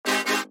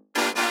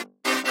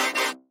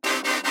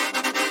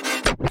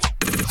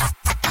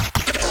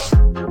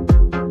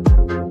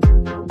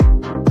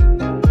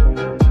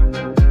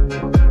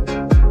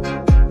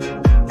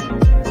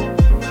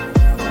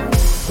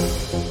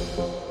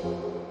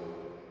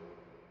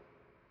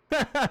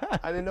I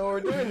didn't know we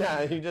were doing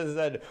that. He just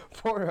said,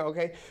 Porter,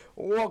 okay.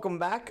 Welcome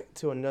back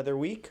to another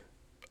week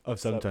of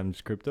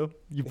Sometimes Crypto.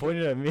 You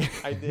pointed at me.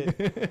 I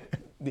did.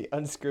 The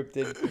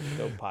Unscripted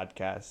Crypto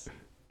Podcast.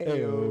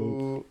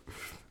 Ayo.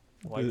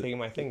 Why are you taking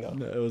my thing, though?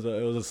 No, it was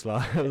a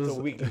slot. It's a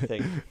weekly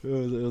thing. It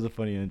was a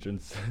funny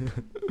entrance.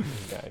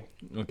 Okay.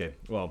 Okay,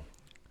 well,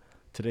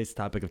 today's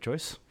topic of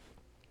choice.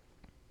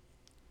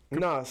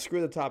 No,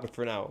 screw the topic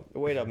for now.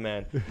 Wait up,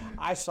 man.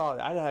 I saw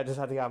it. I just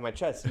had to get out of my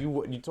chest.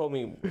 You told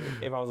me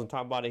if I was going to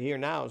talk about it here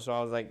now, so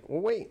I was like,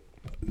 well, wait.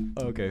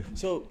 Okay.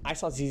 So I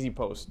saw ZZ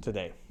post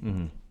today,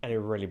 and it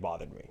really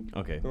bothered me.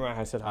 Okay. Remember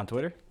I said On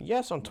Twitter?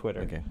 Yes, on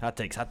Twitter. Okay. Hot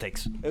takes.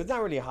 It was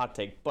not really a hot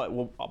take, but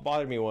what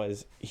bothered me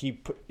was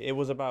it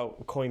was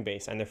about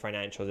Coinbase and their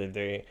financials.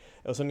 It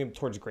was something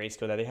towards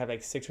Grayscale that they have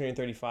like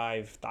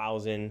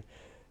 635,000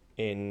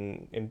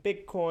 in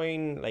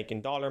Bitcoin, like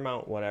in dollar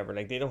amount, whatever.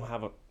 Like they don't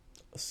have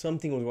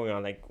something was going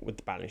on like with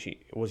the balance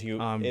sheet. It was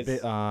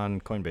on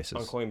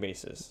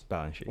Coinbase's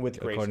balance sheet with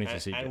according to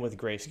Grayscale and with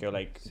Grayscale,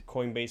 like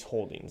Coinbase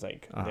Holdings,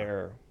 like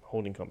their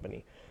holding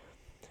company.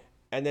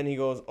 And then he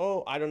goes,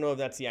 "Oh, I don't know if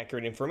that's the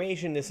accurate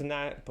information, this and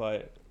that,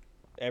 but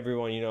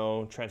everyone,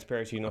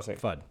 transparency, like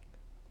FUD.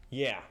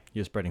 Yeah,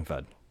 You're spreading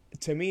FUD.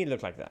 To me, it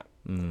looked like that,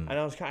 and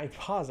I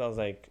paused. I was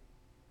like,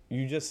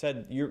 "You just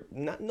said you're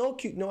not no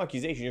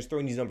accusation. You're just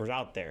throwing these numbers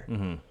out there."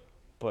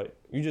 But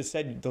you just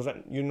said those.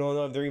 You don't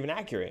know if they're even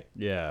accurate.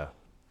 Yeah.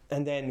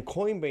 And then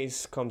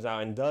Coinbase comes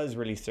out and does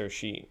release their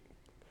sheet.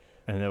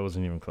 And that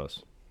wasn't even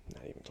close.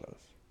 Not even close.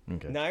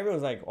 Okay. Now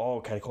everyone's like, "Oh,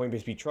 can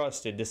Coinbase be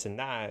trusted? This and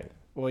that."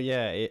 Well,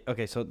 yeah.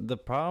 Okay. So the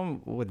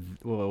problem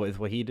with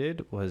what he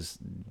did was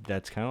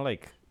that's kind of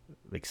like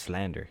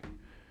slander.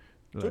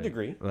 To a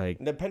degree.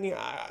 Like depending,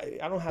 I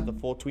don't have the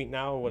full tweet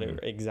now. What it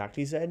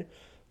exactly said.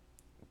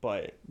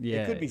 But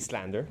yeah, it could be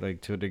slander.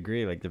 Like to a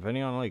degree, like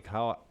depending on like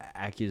how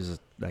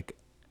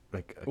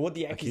what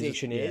the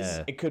accusation is,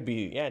 yeah. it could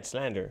be it's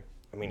slander.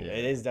 I mean,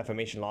 it is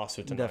defamation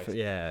lawsuit tonight.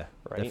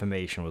 Right?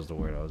 Defamation was the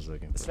word I was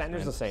looking for.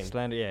 Slander's the same.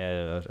 Slander,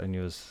 yeah, I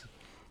knew it was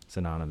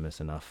synonymous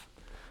enough.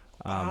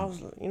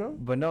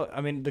 But no,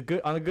 I mean the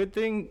good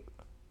thing,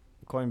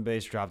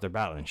 Coinbase dropped their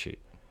balance sheet.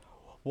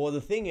 Well,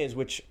 the thing is,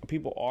 which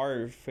people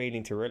are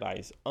failing to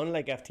realize,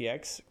 unlike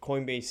FTX,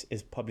 Coinbase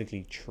is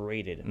publicly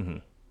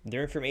traded.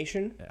 Their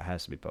information it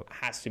has to be public.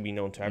 Has to be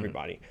known to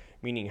everybody,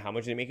 meaning how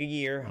much they make a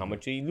year, how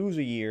much they lose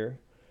a year,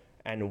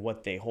 and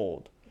what they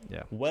hold.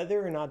 Yeah.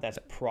 Whether or not that's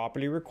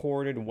properly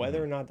recorded,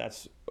 whether or not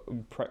that's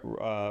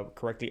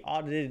correctly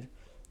audited.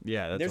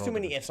 Yeah, there's too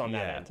many ifs on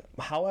that end.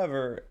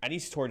 However, at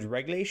least towards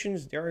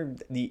regulations, they're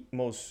the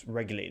most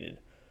regulated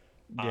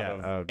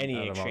out of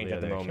any exchange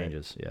at the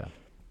moment. Yeah.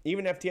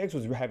 Even FTX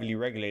was heavily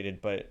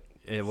regulated, but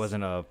it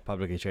wasn't a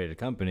publicly traded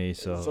company,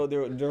 so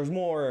there's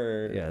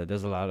more. Yeah,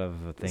 there's a lot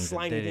of things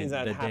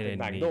that happen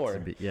backdoor.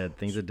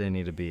 Things that didn't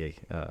need to be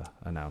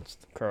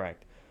announced.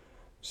 Correct.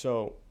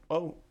 So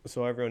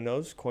everyone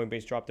knows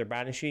Coinbase dropped their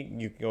balance sheet.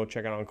 You can go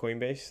check it out on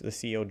Coinbase. The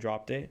CEO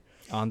dropped it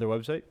on their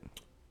website,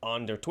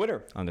 on their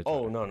Twitter.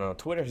 Oh no,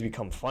 Twitter has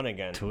become fun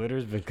again. Twitter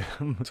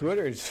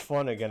is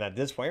fun again at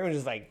this point. Everyone's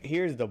just like,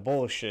 here's the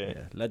bullshit.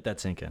 Yeah, let that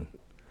sink in.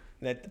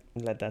 Let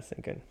that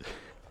sink in.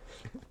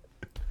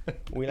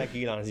 We like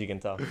Elon, as you can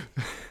tell.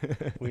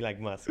 We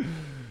like Musk.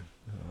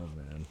 Oh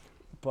man!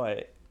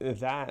 But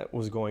that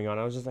was going on.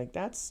 I was just like,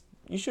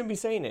 you shouldn't be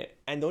saying it.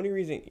 And the only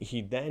reason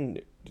he then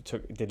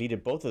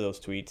deleted both of those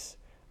tweets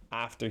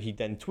after he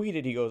then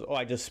tweeted, he goes, "Oh,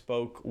 I just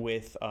spoke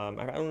with I don't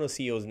know the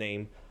CEO's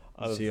name."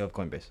 CEO of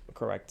Coinbase.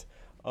 Correct.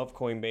 Of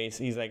Coinbase.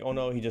 He's like, "Oh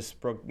no, he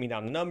just broke me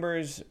down the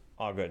numbers.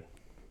 All good.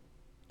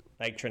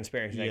 Like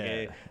transparency.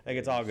 Yeah. Like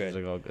it's all good. It's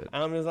like all good."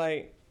 And I'm just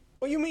like,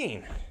 what do you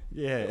mean?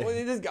 Yeah.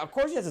 Well, of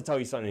course he has to tell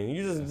you something.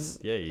 You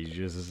just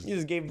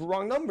gave the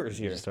wrong numbers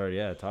here. You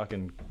started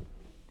talking.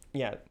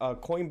 Yeah,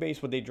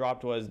 Coinbase, what they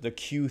dropped was the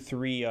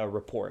Q3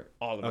 report.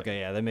 All of it. Okay,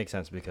 yeah, that makes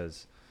sense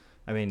because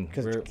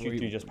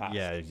Q3 just passed.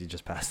 Yeah, you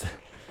just passed it.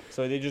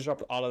 So they just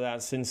dropped all of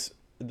that since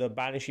the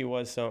balance sheet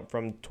was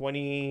from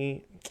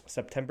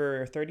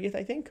September 30th,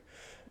 I think.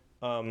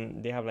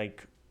 They have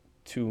like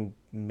 2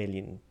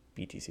 million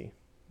BTC.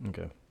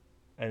 Okay.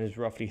 And it's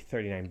roughly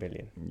 39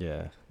 billion.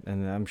 Yeah,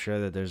 and I'm sure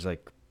that there's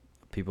like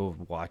people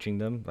watching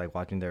them, like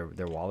watching their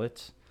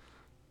wallets,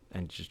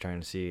 and just trying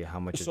to see how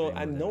much. So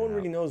and no one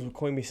really knows what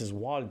Coinbase's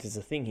wallet is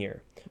a thing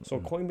here. So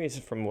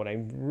Coinbase, from what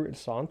I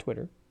saw on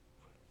Twitter,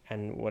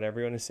 and what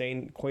everyone is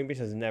saying, Coinbase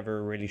has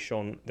never really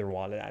shown their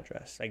wallet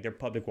address, like their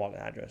public wallet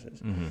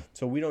addresses.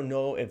 So we don't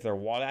know if their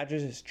wallet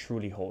addresses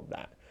truly hold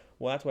that.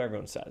 Well, that's what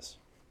everyone says.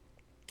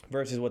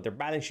 Versus what their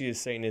balance sheet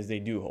is saying is they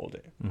do hold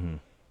it.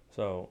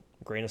 So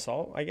grain of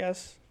salt, I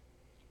guess.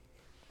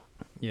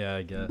 Yeah,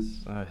 I guess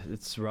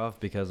it's rough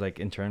because like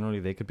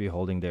internally they could be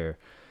holding their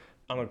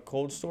on a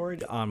cold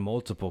storage, on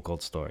multiple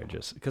cold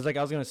storages. Because like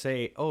I was gonna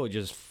say,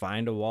 just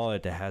find a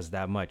wallet that has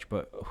that much,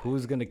 but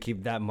who's gonna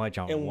keep that much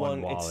on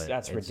one wallet?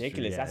 That's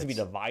ridiculous. It has to be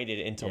divided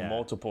into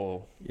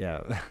multiple.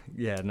 Yeah,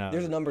 no.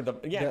 There's a number.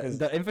 Because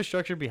the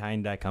infrastructure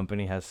behind that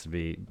company has to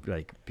be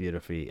like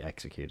beautifully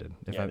executed.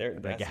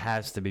 It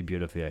has to be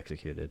beautifully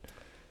executed.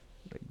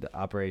 Like the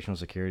operational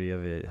security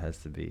of it has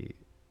to be.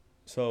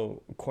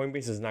 So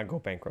Coinbase does not go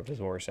bankrupt, is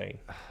what we're saying.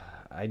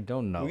 I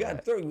don't know.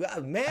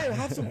 Man,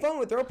 have some fun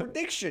with our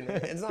prediction.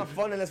 It's not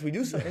fun unless we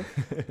do something.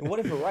 What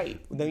if we're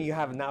right? Then you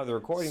have now the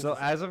recording. So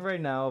as of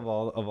right now, of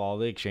all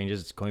the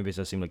exchanges, Coinbase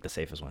does seem like the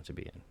safest one to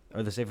be in,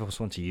 or the safest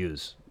one to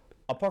use.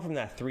 Apart from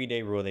that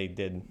 3-day rule they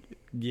did.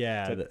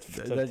 Yeah,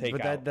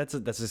 that's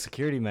a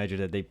security measure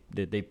that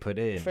they put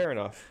in. Fair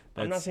enough.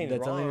 I'm not saying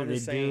that's wrong.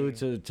 That's something they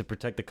do to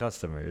protect the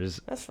customers.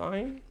 That's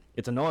fine.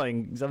 It's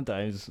annoying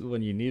sometimes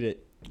when you need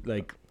it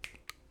like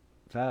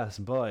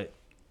fast, but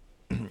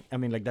I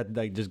mean, like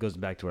that just goes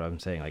back to what I'm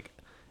saying. Like,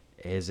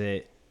 is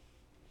it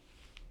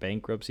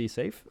bankruptcy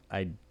safe?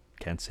 I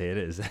can't say it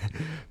is,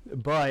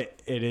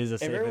 but it is a.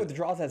 If everyone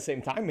withdraws at the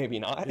same time, maybe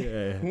not.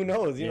 Yeah. Who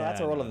knows? You know,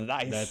 that's a roll of the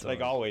dice, that's like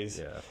always.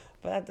 Yeah.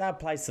 But that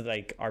applies to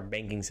like our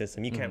banking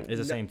system. You can't.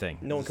 It's the same thing.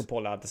 No one can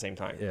pull it out at the same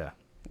time. Yeah.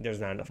 There's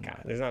not enough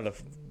cash. There's not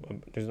enough.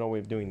 There's no way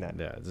of doing that.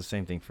 Yeah, it's the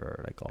same thing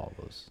for like all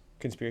those.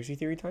 Conspiracy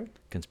theory time.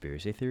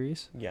 Conspiracy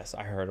theories. Yes,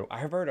 I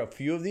have heard a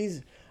few of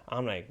these.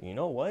 I'm like, you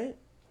know what?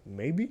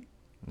 Maybe.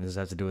 Does this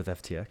have to do with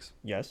FTX?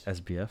 Yes.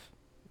 SBF.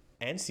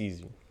 And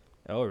CZ.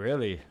 Oh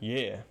really?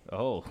 Yeah.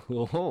 Oh.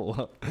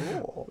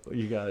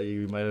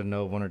 You might have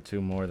known one or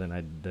two more than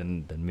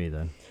me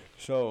then.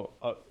 So,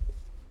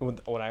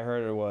 what I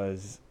heard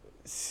was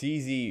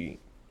CZ.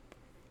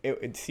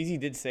 CZ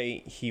did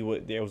say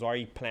there was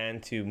already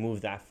planned to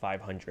move that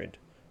 500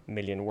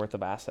 million worth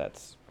of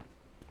assets.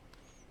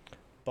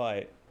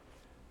 But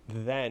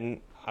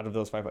then out of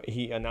those 500,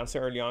 he announced it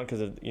early on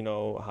because of, you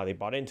know, how they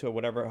bought into it,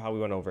 whatever, how we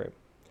went over it.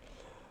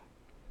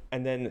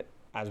 And then,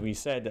 as we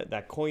said,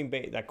 that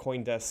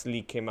CoinDesk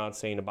leak came out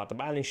saying about the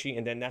balance sheet,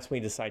 and then that's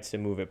when he decides to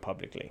move it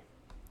publicly.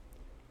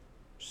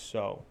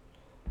 So,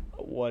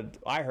 what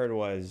I heard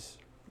was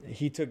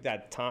he took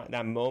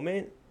that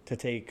moment to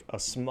take a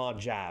small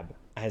jab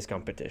at his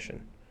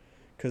competition,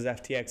 because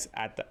FTX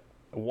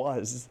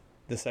was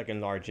the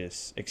second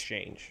largest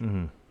exchange.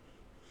 Mm-hmm.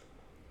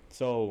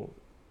 So,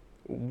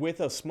 with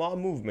a small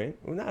movement,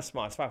 well, not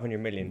small, it's 500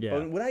 million,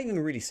 but without even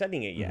really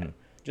selling it yet.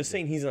 Just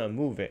saying he's gonna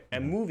move it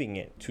and moving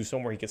it to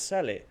somewhere he could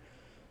sell it,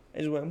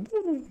 is when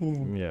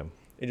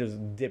it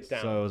just dipped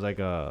down. So it was like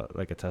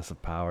a test of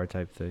power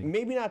type thing.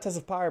 Maybe not a test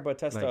of power, but a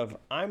test of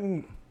I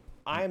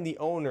am the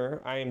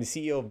owner, I am the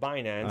CEO of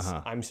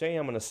Binance. I'm saying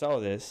I'm gonna sell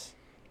this.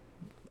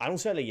 I don't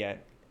sell it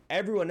yet.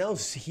 Everyone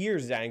else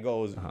hears that and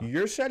goes,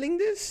 "You're selling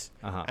this,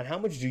 and how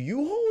much do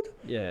you hold?"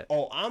 Yeah.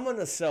 Oh, I'm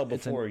gonna sell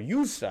before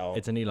you sell.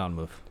 It's an Elon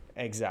move.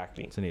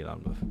 Exactly. It's an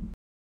Elon move.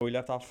 We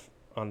left off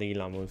on the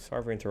Elon move.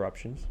 Sorry for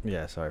interruptions.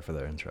 Yeah, sorry for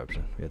the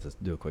interruption. We had to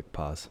do a quick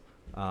pause.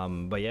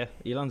 But yeah,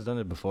 Elon's done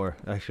it before.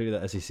 Actually,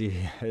 the SEC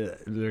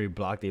literally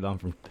blocked Elon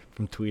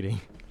from tweeting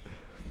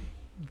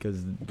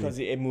because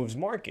it moves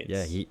markets.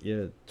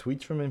 Yeah,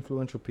 tweets from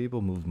influential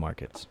people move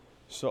markets.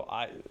 So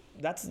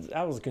that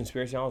was a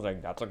conspiracy. I was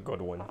like, that's a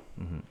good one.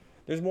 Mm-hmm.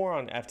 There's more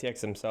on FTX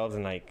themselves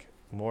and like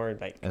more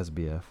like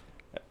SBF.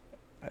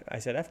 I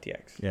said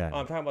FTX. Yeah. Oh,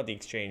 I'm talking about the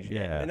exchange.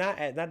 Yeah.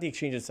 And not the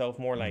exchange itself.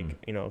 More like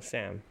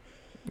Sam.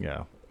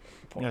 Yeah.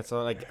 Yeah.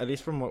 So like at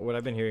least from what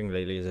I've been hearing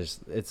lately is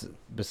it's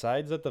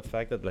besides that the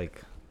fact that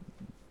like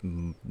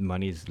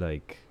money's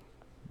like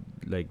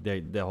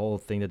the whole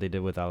thing that they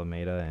did with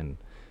Alameda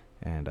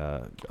and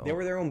they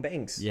were their own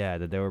banks. Yeah,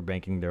 that they were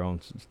banking their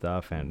own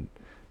stuff and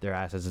their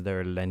assets that they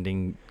were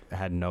lending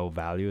had no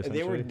value.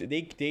 Essentially.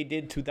 They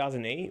did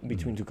 2008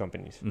 between two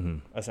companies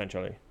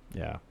essentially.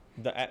 Yeah.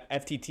 The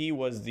FTT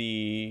was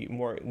the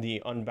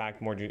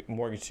unbacked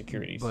mortgage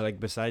securities. But like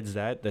besides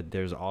that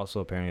there's also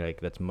apparently like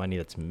that's money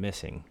that's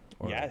missing.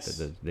 Or yes.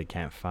 That they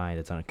can't find.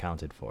 It's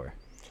unaccounted for.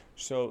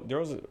 So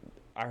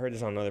I heard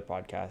this on another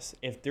podcast.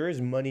 If there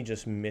is money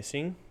just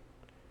missing,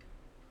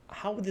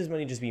 how would this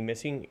money just be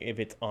missing if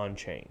it's on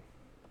chain?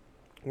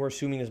 We're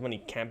assuming this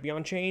money can't be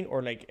on chain,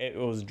 or like it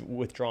was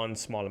withdrawn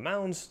small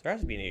amounts. There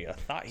has to be a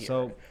thought here.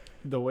 So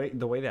the way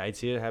that I'd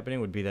see it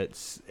happening would be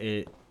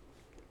that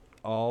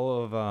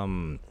all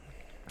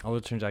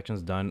the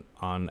transactions done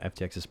on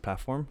FTX's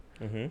platform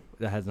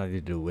that has nothing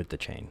to do with the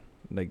chain.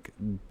 Like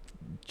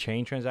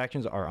chain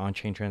transactions are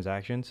on-chain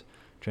transactions.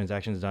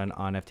 Transactions done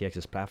on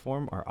FTX's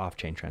platform are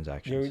off-chain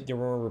transactions. They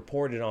were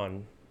reported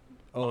on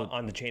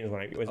the chain is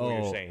what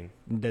you're saying.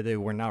 That they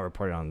were not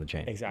reported on the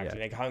chain. Exactly.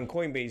 Yeah. Like how in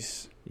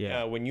Coinbase,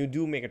 when you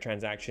do make a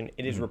transaction,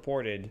 it is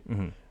reported.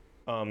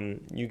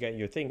 You get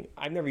your thing.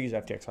 I've never used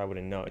FTX, so I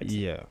wouldn't know.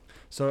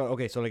 So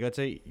like let's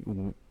say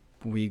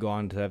we go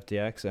on to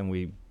FTX and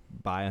we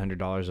buy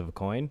 $100 of a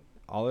coin.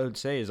 All it would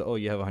say is,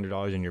 you have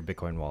 $100 in your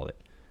Bitcoin wallet.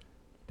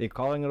 They're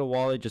calling it a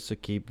wallet just to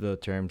keep the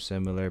term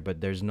similar,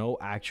 but there's no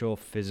actual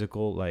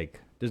physical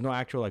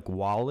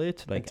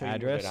wallet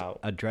until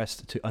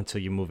addressed to until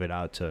you move it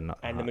out to.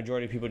 And the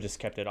majority of people just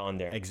kept it on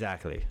there.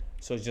 Exactly.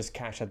 So it's just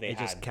cash that they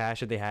had. It's just cash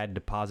that they had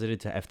deposited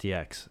to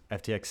FTX.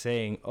 FTX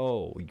saying,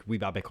 we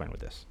bought Bitcoin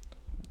with this,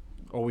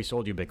 or we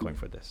sold you Bitcoin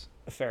for this.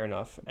 Fair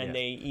enough. And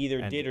they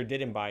either did or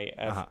didn't buy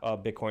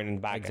Bitcoin in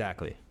the back.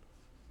 Exactly.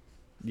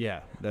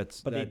 Yeah,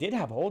 that's. But they did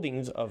have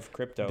holdings of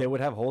crypto. They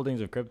would have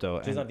holdings of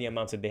crypto, Just not the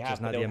amounts that they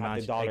have, but they would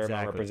have the dollar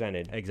amount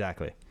represented.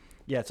 Exactly.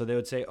 Yeah, so they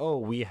would say, "Oh,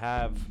 we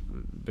have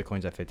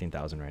Bitcoin's at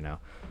 15,000 right now,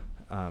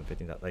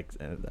 15,000, like,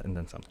 and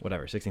then some,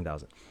 whatever,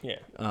 16,000." Yeah.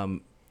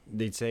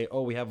 They'd say,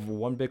 "Oh, we have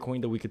one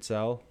Bitcoin that we could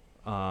sell,"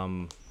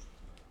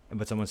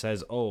 but someone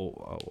says,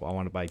 "Oh, I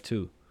want to buy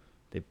two."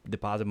 They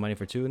deposit money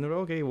for two, and they're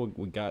okay. Well,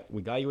 we got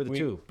you with the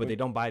two, but they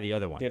don't buy the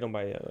other one. They don't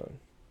buy the other one.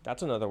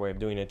 That's another way of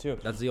doing it too.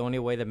 That's the only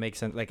way that makes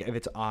sense. Like if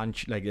it's on,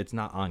 like it's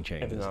not on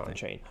chain. If it's not on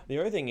chain. The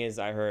other thing is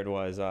I heard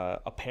was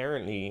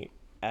apparently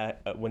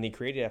when they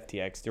created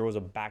FTX, there was a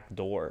back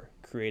door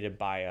created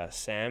by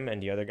Sam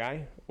and the other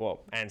guy.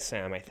 Well, and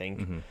Sam, I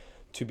think,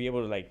 to be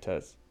able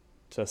to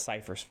to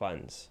cipher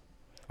funds.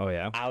 Oh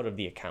yeah. Out of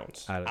the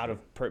accounts, out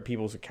of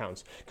people's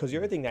accounts. Because the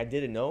other thing that I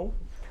didn't know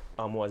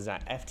was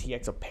that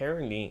FTX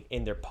apparently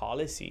in their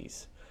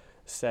policies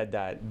said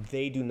that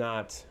they do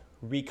not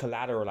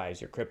recollateralize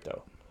your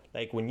crypto.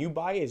 Like when you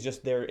buy it, it's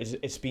just there,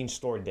 it's being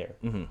stored there.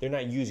 They're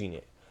not using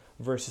it.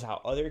 Versus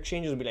how other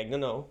exchanges would be like,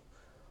 no,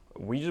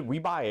 we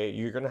buy it.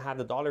 You're gonna have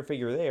the dollar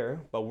figure there,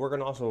 but we're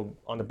gonna also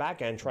on the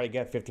back end try to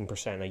get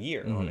 15% a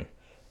year on it.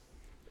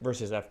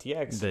 Versus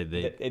FTX,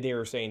 they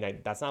were saying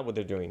that that's not what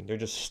they're doing. They're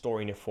just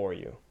storing it for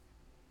you,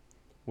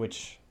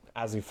 which,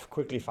 as we've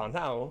quickly found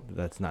out,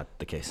 that's not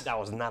the case. That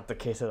was not the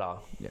case at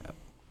all. Yeah,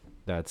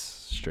 that's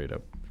straight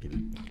up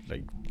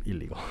like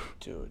illegal.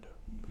 Dude,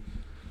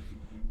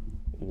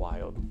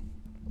 wild.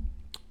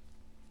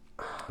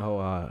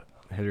 Oh,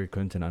 Hillary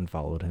Clinton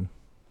unfollowed him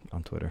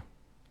on Twitter.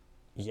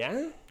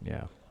 Yeah.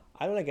 Yeah.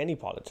 I don't like any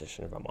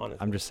politician, if I'm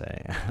honest. I'm just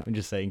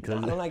saying. Cause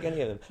I don't like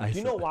any of them. Do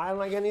you know why I don't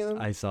like any of them?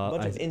 I saw a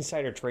bunch of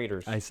insider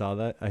traders. I saw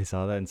that, and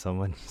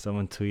someone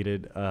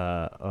tweeted,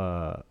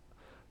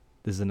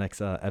 "This is the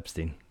next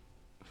Epstein."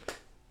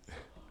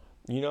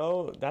 You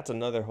know, that's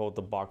another whole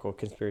debacle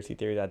conspiracy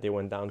theory that they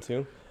went down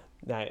to.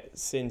 That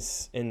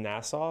since in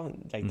Nassau,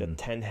 like the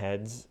 10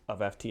 heads of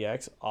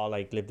FTX all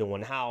like lived in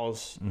one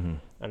house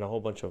and a whole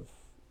bunch of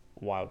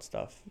wild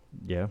stuff.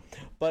 Yeah.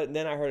 But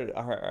then I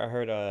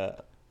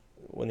heard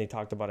when they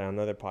talked about it on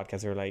another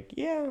podcast, they were like,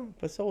 yeah,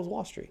 but so was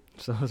Wall Street.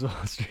 So was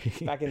Wall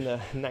Street. Back in the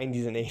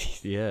 90s and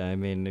 80s. Yeah, I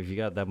mean, if you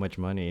got that much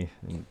money.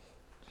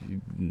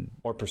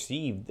 Or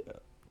perceived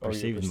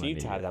money,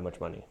 to have that much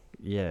money.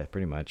 Yeah,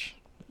 pretty much.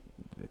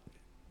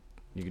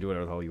 You can do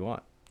whatever the hell you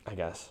want. I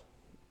guess.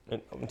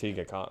 Until you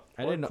get caught.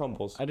 I didn't know,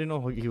 crumbles. I didn't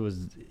know he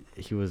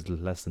was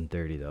less than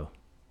 30, though.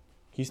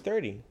 He's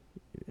 30.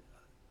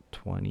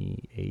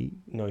 28?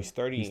 No, he's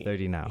 30. He's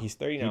 30 now. He's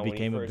 30 now. He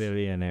became a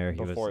billionaire. He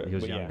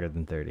was younger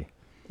than 30.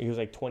 He was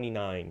like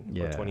 29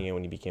 or 28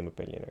 when he became a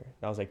billionaire.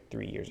 That was like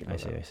 3 years ago. I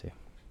see.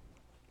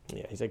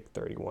 Yeah, he's like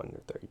 31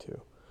 or 32.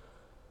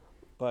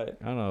 But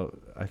I don't know.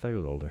 I thought he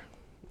was older.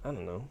 I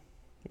don't know.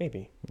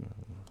 Maybe.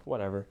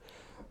 Whatever.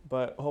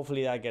 But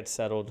hopefully that gets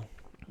settled.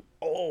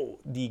 Oh,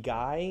 the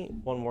guy.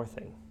 One more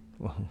thing.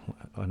 Well,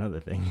 another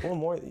thing. One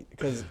more,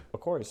 because of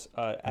course,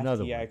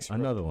 FTX.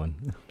 Another one.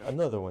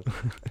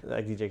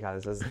 Like DJ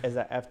Khaled says, is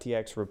that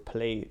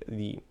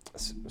FTX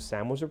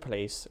Sam was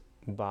replaced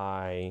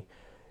by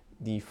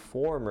the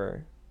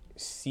former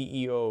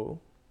CEO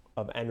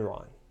of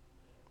Enron.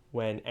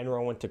 When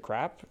Enron went to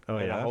crap,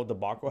 that whole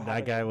debacle happened.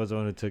 That guy was the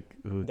one who took.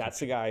 That's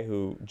the guy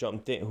who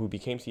jumped in, who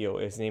became CEO.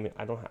 His name,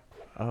 I don't have.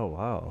 Oh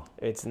wow.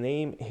 His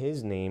name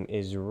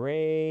is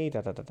Ray.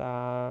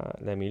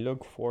 Let me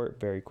look for it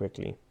very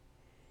quickly.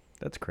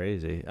 That's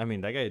crazy. I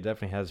mean, that guy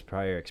definitely has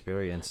prior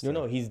experience.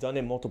 No, he's done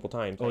it multiple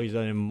times. Oh, he's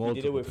done it multiple times.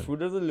 He did it with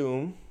Fruit of the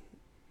Loom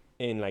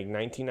in like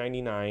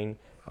 1999.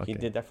 Okay. He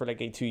did that for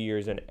like 2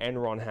 years, and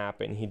Enron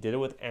happened. He did it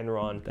with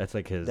Enron. That's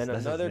like his. Then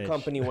another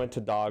company went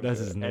to dog. That's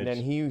his niche. And then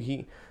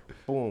he,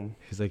 boom.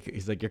 He's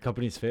like, your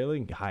company's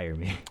failing. Hire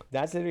me.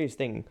 That's the serious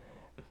thing.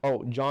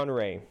 Oh, John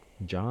Ray.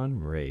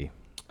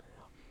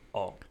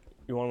 Oh,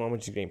 you want to know how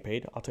much he's getting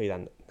paid? I'll tell you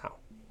that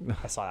now.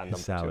 I saw that number.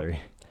 Salary.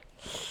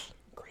 Too.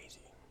 Crazy.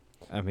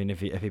 I mean, if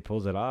he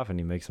pulls it off and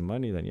he makes some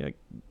money, then yeah.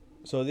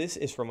 So this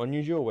is from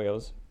Unusual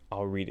Whales.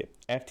 I'll read it.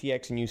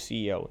 FTX new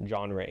CEO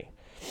John Ray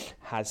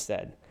has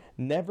said,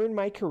 "Never in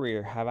my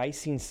career have I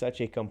seen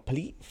such a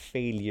complete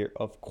failure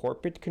of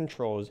corporate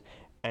controls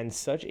and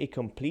such a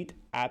complete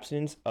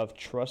absence of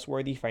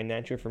trustworthy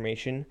financial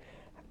information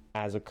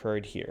as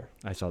occurred here."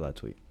 I saw that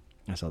tweet.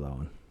 I saw that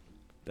one.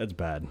 That's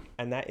bad.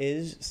 And that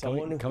is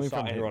someone coming who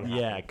saw from Enron him.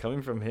 Yeah,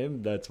 coming from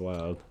him, that's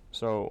wild.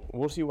 So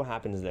we'll see what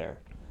happens there.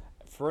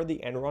 For the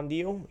Enron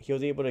deal, he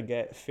was able to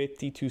get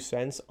 52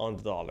 cents on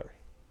the dollar.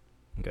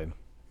 Okay.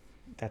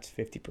 That's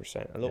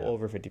 50%, a little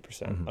over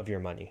 50% of your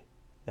money.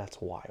 That's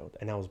wild.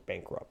 And I was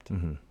bankrupt.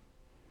 Mm-hmm.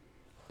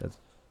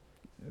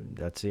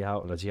 Let's see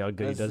how good he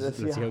does. Let's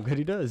see how good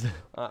he does.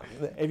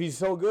 If he's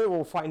so good,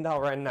 we'll find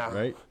out right now.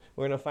 Right.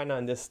 We're gonna find out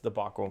in this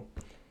debacle.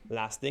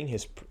 Last thing,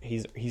 he's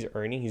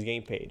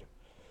getting paid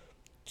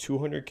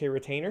 200K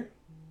retainer,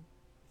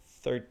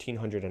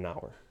 1,300 an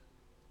hour.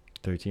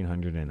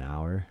 1,300 an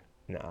hour.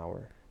 An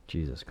hour.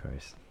 Jesus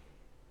Christ.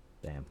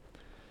 Damn.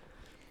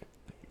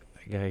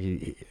 That guy,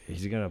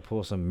 he's gonna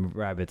pull some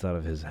rabbits out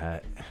of his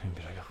hat and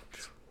be like, oh.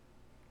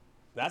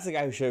 That's the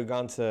guy who should have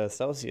gone to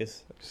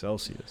Celsius.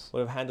 Celsius. Would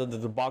have handled the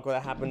debacle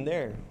that happened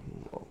there.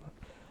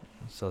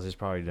 Celsius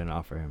probably didn't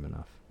offer him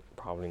enough.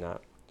 Probably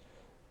not.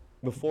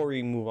 Before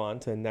we move on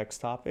to the next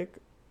topic,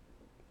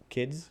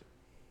 kids,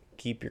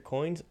 keep your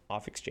coins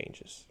off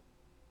exchanges.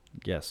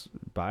 Yes,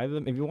 buy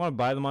them. If you want to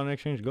buy them on an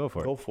exchange, go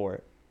for it. Go for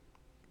it.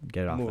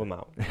 Get it off. Move it. them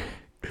out.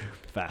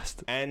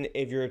 Fast. And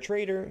if you're a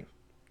trader,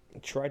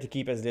 try to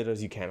keep as little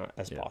as you can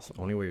as Yeah,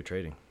 possible. Only way you're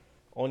trading.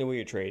 Only way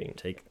you're trading.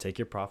 Take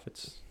your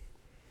profits.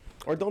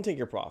 Or don't take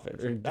your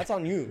profits. That's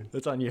on you.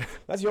 That's on you.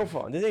 That's your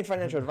fault. This ain't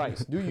financial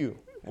advice. Do you.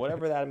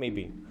 Whatever that may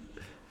be.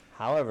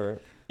 However,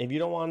 if you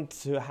don't want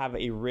to have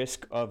a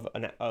risk of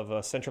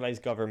a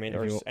centralized government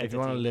or If you entity,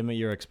 want to limit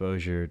your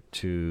exposure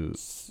to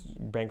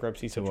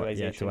bankruptcy, to what,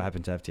 centralization, to what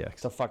happened to FTX.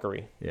 it's a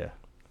fuckery. Yeah.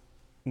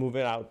 Move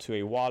it out to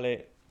a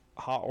wallet,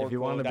 hot or If you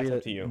cold, want to that's be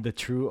up to you. the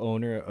true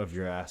owner of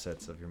your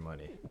assets, of your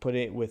money, Put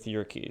it with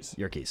your keys.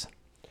 your keys.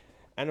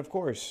 And of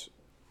course,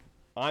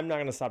 I'm not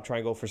going to stop trying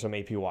to go for some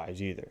APYs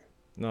either.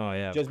 No,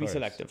 yeah. of Just be course.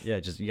 selective. Yeah,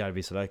 just you gotta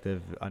be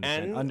selective. And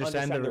Understand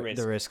understand the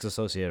the risks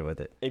associated with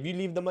it. If you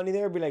leave the money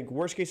there, be like,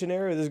 worst case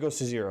scenario, this goes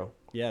to zero.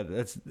 Yeah,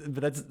 that's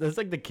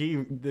like the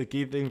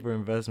key thing for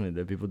investment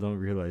that people don't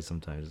realize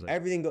sometimes. Like,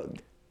 Everything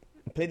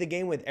play the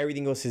game with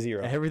everything goes to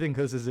zero. everything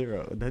goes to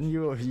zero. Then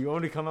you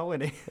only come out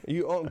winning.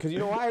 Because you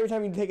know why? Every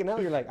time you take it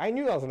out, you're like, I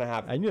knew that was going to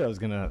happen. I knew I was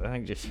gonna.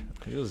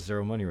 It was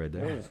zero money right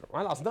there.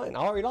 I lost nothing. I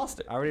already lost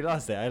it. I already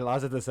lost it. I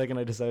lost it the second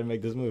I decided to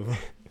make this move.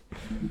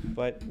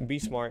 But be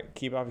smart,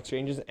 keep off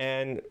exchanges,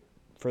 and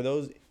for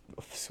those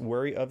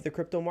worry of the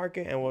crypto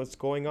market and what's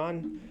going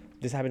on,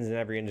 this happens in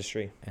every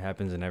industry. It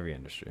happens in every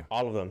industry.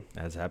 All of them, It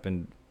has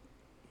happened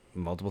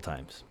multiple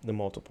times. the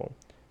multiple.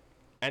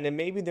 And then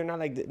maybe they're not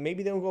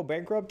maybe they don't go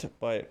bankrupt,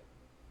 but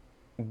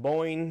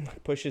Boeing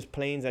pushes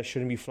planes that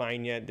shouldn't be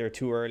flying yet. They're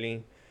too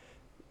early.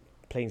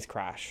 Planes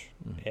crash.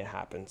 Mhm. It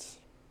happens.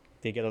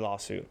 They get a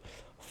lawsuit.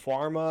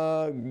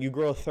 Pharma, you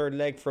grow a third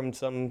leg from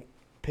some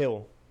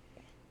pill.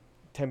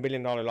 $10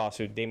 billion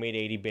lawsuit. They made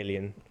 $80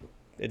 billion.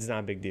 It's not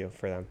a big deal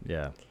for them.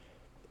 Yeah.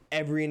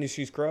 Every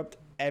industry's corrupt.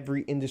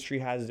 Every industry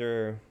has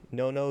their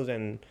no-nos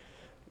and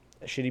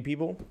shitty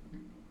people.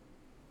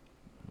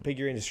 Pick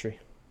your industry.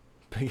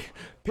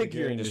 Pick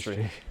your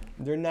industry.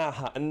 They're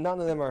not. None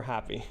of them are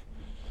happy.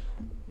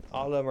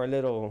 All of them are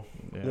little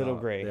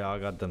gray. They all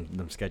got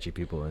them sketchy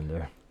people in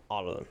there.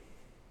 All of them.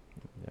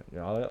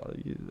 Yeah.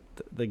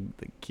 The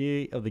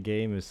key of the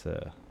game is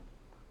to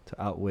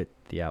outwit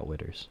the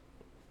outwitters.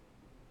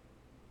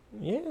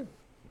 Yeah.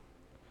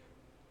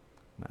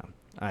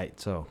 All right,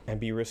 so And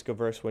be risk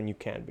averse when you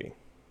can be.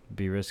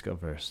 be risk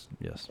averse.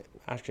 Yes.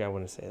 Actually, I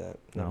wouldn't say that.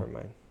 No? Never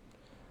mind.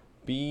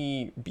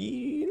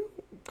 Be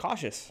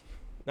cautious,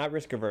 not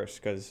risk averse,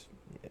 because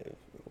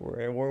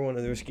we're one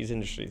of the riskiest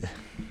industries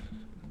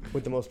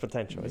with the most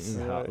potential. It's,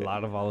 A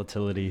lot of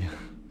volatility,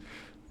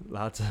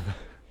 lots of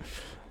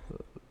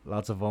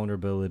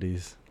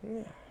vulnerabilities.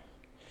 Yeah.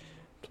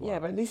 Yeah,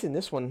 but at least in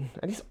this one,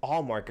 at least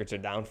all markets are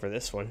down for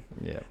this one.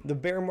 Yeah. The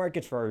bear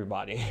market's for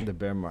everybody. The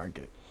bear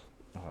market.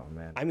 Oh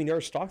man. I mean, there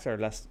are stocks that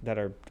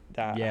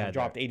have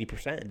dropped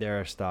 80%. There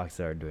are stocks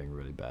that are doing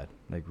really bad,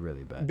 like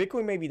really bad.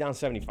 Bitcoin may be down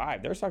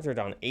 75. Their stocks are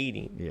down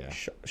 80. Yeah.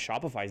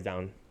 Shopify's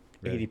down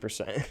Really?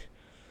 80%.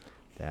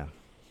 Yeah.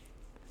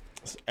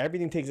 So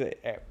everything takes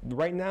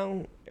right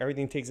now.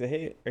 Everything takes a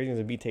hit. Everything's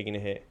gonna be taking a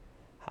hit.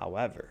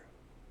 However,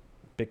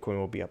 Bitcoin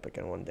will be up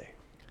again one day.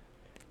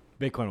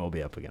 Bitcoin will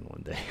be up again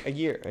one day. A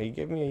year. You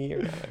give me a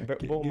year.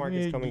 Bull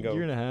markets come and go.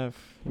 Year and a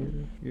half.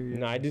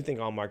 No, I do think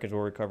all markets will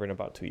recover in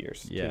about 2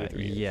 years. 2 Yeah, to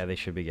 3 years. yeah, they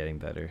should be getting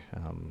better.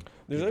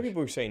 There's other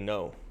people who say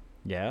no.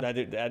 Yeah.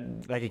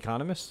 That Like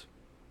economists.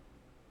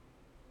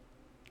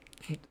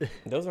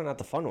 those are not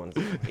the fun ones.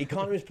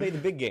 Economists play the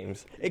big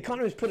games.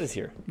 Economists put us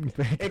here.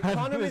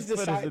 Economists put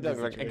us decide. in this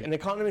Look, situation. an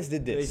economist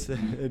did They this.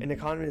 said-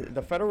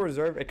 The Federal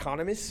Reserve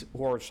economists,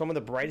 who are some of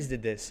the brightest,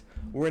 did this.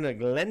 We're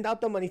gonna lend out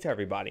the money to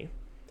everybody.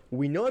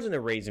 We know it's gonna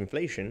raise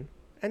inflation,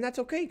 and that's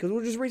okay because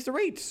we'll just raise the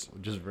rates.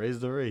 Just raise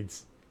the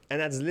rates. And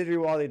that's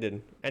literally all they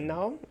did. And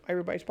now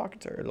everybody's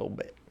pockets are a little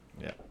bit.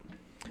 Yeah.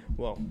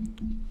 Well,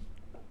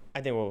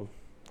 I think we'll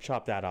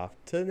chop that off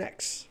to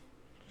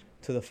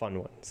the fun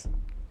ones.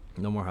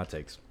 No more hot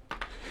takes.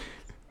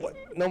 What?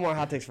 No more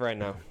hot takes for right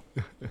now.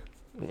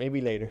 Maybe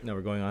later. No,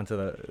 we're going on to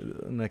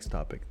the next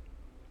topic.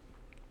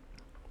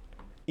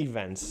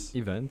 Events.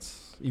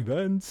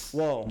 Events.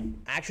 Well,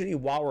 actually,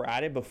 while we're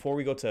at it, before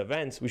we go to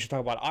events, we should talk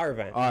about our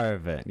event. Our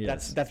event.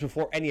 Yes. That's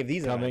before any of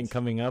these events.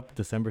 coming up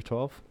December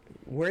 12th.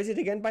 Where is it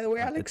again, by the way,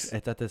 Alex?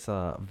 It's at this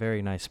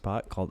very nice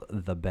spot called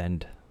The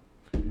Bend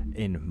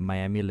in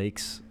Miami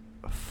Lakes,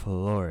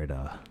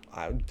 Florida.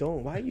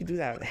 Why do you do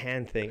that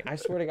hand thing? I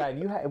swear to God,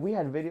 if we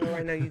had video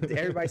right now,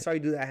 everybody saw you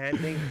do that hand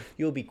thing,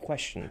 you'll be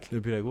questioned.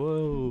 They'd be like,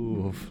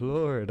 whoa,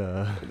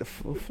 Florida.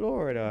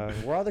 Florida,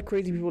 where all the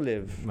crazy people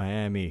live.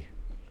 Miami,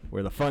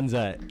 where the fun's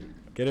at.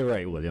 Get it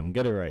right, William.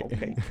 Get it right.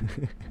 Okay.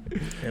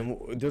 And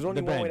there's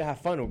only The one way Bend. to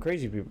have fun with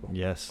crazy people.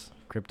 Yes,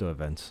 crypto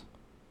events.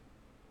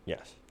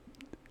 Yes.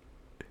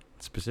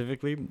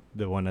 Specifically,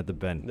 the one at The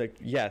Bend. Like,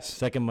 yes.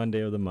 Second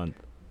Monday of the month.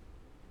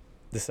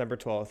 December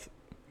 12th,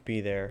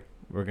 be there.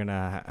 We're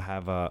gonna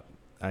have a.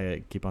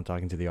 I keep on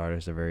talking to the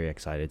artists. They're very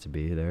excited to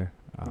be there.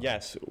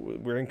 Yes,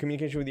 we're in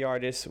communication with the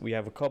artists. We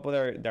have a couple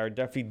that are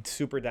definitely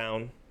super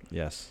down.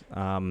 Yes.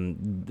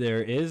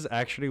 There is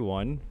actually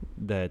one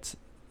that's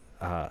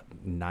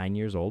 9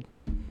 years old.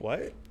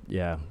 What?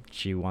 Yeah,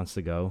 she wants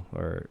to go,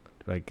 or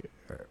like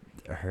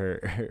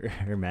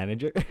her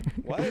manager.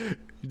 What?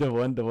 the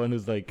one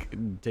who's like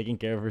taking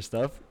care of her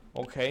stuff.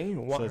 Okay,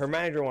 So her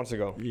manager wants to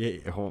go. Yeah,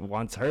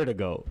 wants her to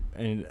go,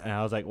 and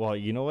I was like, well,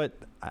 you know what?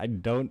 I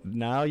don't.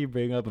 Now you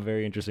bring up a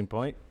very interesting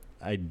point.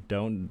 I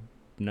don't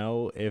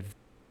know if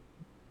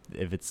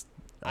it's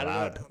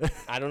allowed.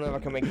 I don't know if I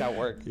can make that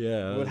work.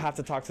 Yeah, We'd have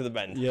to talk to the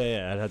band.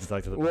 yeah, I'd have to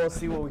talk to the. We'll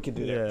see what we can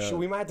do there. Yeah.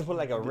 We might have to put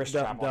like a wrist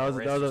strap on the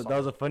wrist or that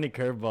was a funny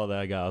curveball that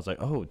I got. I was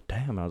like, oh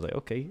damn! I was like,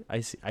 okay, I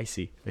see. I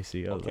was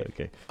like,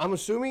 okay. I'm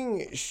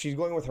assuming she's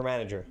going with her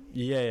manager.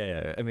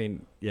 Yeah. I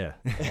mean, yeah.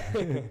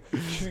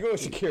 She's going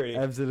with security.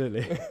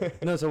 Absolutely.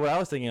 No, so what I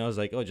was thinking, I was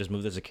like, oh, just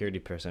move the security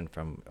person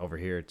from over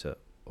here to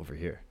over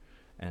here,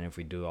 and if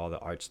we do all the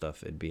art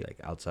stuff, it'd be like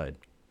outside.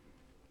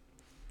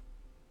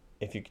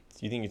 If you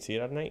think you'd see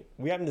it at night,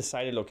 we haven't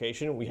decided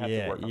location. We have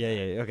to work on that.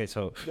 Yeah. Okay,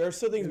 so There are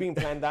still things being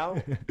planned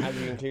out, as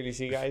you can clearly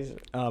see, guys.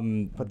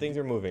 But things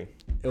are moving.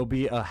 it'll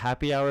be a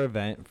happy hour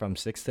event from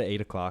 6 to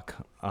 8 o'clock.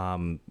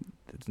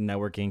 It's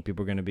networking.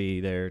 People are gonna be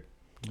there.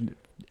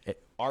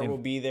 Art will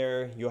be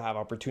there. You'll have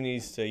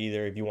opportunities to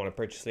either, if you want to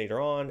purchase later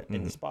on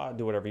in the spot,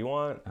 do whatever you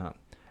want.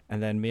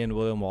 And then me and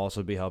William will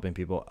also be helping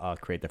people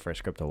create their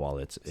first crypto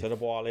wallets. Set up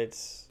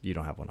wallets. You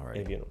don't have one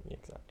already. If you don't, yeah,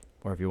 exactly.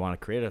 Or if you want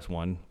to create us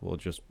one, we'll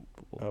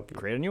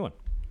create a new one.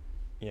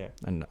 Yeah.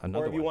 And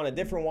another Or if you want a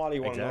different wallet,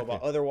 you want to know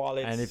about other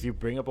wallets. And if you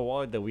bring up a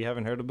wallet that we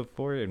haven't heard of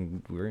before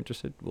and we're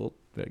interested, we'll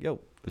be like, yo,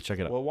 let's check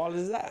it out. What wallet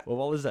is that? What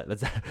wallet is that?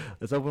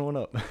 Let's open one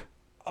up.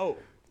 Oh,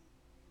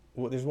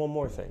 well, there's one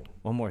more thing.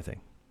 One more thing.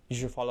 You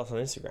should follow us on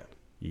Instagram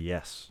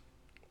Yes.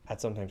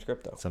 at Sometimes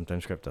Crypto.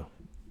 Sometimes Crypto.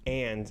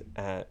 And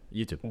at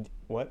YouTube.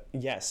 what?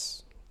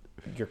 Yes,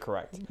 you're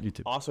correct.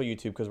 YouTube. Also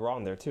YouTube, because we're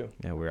on there too.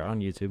 Yeah, we're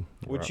on YouTube.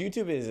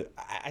 YouTube is,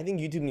 I think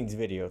YouTube needs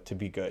video to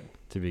be good.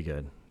 To be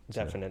good.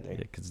 Definitely. Yeah,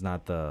 because it's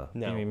not the...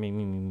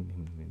 No.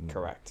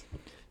 Correct.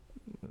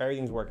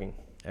 Everything's working.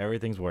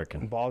 Everything's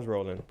working. Balls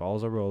rolling.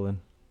 Balls are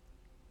rolling.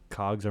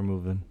 Cogs are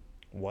moving.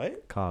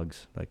 What?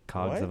 Cogs. Like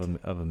cogs What?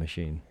 of a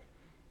machine.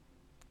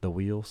 The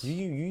wheels.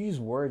 You use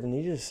words and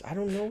I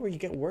don't know where you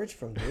get words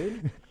from,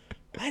 dude.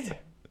 What?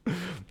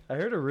 I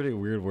heard a really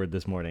weird word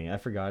this morning. I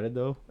forgot it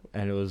though,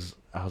 and I was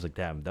like,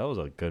 "Damn, that was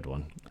a good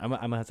one." I'm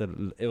gonna have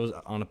to. It was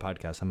on a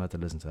podcast. I'm gonna have to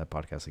listen to that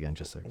podcast again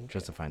just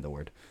to find the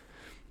word.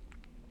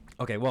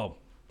 Okay, well,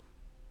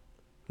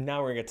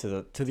 now we're gonna get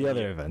to the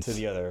other events. To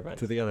the other events.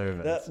 To the other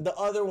events. The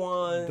other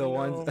one.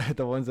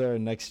 The ones that are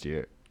next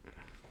year.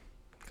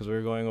 Because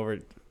we're going over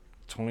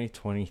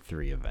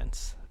 2023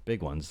 events,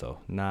 big ones though,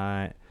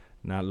 not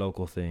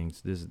local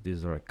things.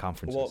 These are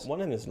conferences. Well,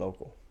 one of them is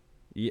local.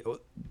 Yeah,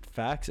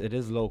 facts. It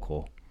is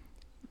local,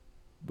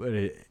 but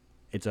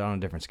it's on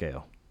a different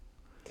scale.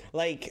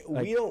 Like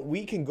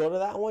we can go to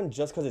that one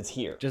just because it's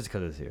here. Just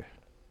because it's here,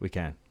 we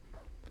can.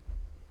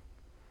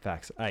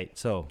 Facts. All right,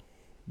 so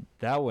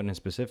that one in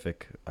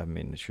specific, I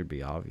mean, it should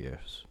be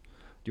obvious.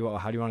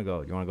 How do you want to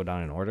go? Do you want to go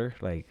down in order,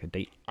 like a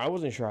date? I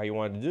wasn't sure how you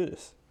wanted to do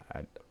this.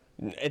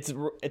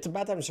 It's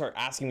about time to start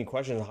asking me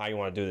questions on how you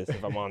want to do this.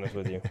 If I'm honest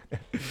with you,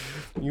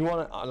 you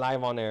want to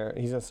live on air.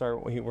 He's gonna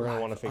start. We're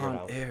gonna want to figure it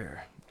out.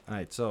 Air. All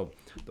right, so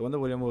the one that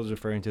William was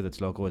referring to that's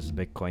local is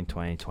Bitcoin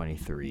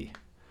 2023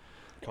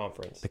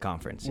 conference. The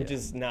conference, which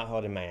is now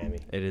held in Miami.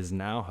 It is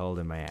now held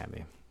in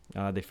Miami.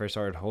 They first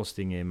started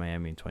hosting in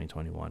Miami in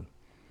 2021.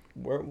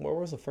 Where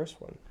was the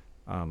first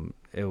one?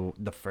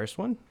 The first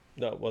one?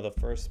 The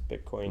first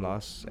Bitcoin.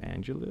 Los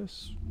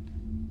Angeles.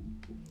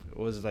 It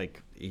was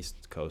like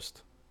East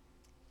Coast.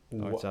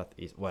 Or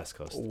Southeast, West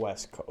Coast.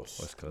 West Coast.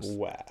 West Coast.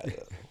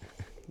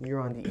 You're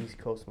on the East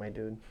Coast, my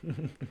dude.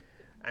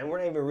 And we're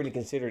not even really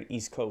considered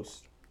East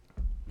Coast.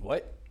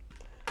 What?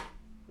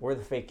 We're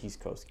the fake East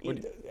Coast.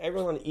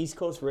 Everyone on the East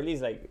Coast really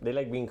is like, they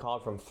like being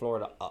called from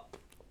Florida up.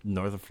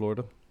 North of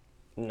Florida?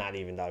 Not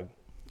even, dog.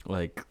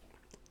 Like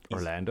East.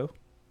 Orlando?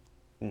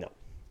 No.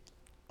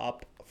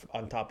 Up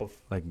on top of...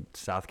 Like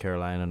South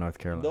Carolina, North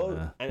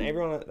Carolina. And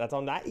everyone that's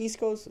on that East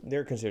Coast,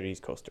 they're considered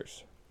East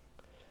Coasters.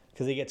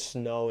 Because they get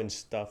snow and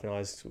stuff and all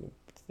this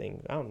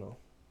thing. I don't know.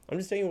 I'm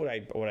just saying what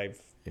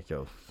I've...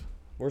 Yo.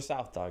 We're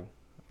South, dog.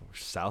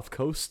 South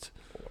Coast?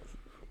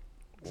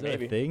 Is Maybe.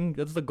 that a thing?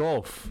 That's the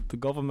Gulf. The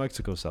Gulf of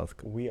Mexico, South.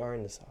 We are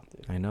in the South,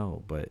 dude. I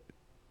know, but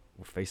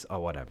we're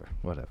whatever.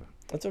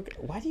 That's okay.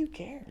 Why do you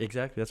care?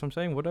 Exactly. That's what I'm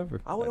saying.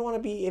 Whatever. I wouldn't want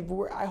to be...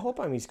 I hope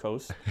I'm East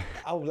Coast.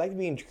 I would like to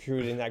be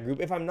included in that group.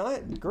 If I'm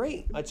not,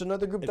 great. It's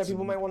another group that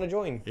people might want to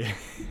join. Yeah.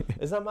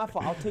 It's not my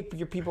fault. I'll take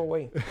your people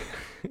away.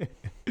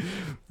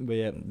 But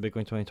yeah,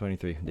 Bitcoin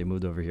 2023. They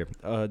moved over here.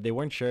 They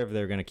weren't sure if they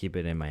were going to keep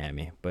it in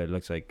Miami, but it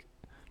looks like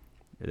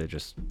they're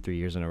just 3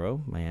 years in a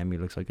row. Miami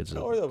looks like it's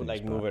or they'll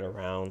like move it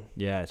around.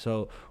 Yeah.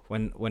 So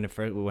when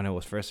it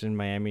was first in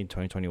Miami in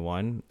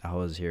 2021, I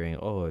was hearing,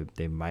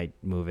 they might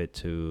move it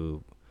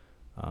to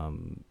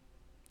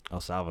El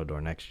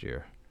Salvador next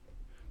year,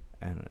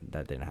 and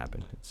that didn't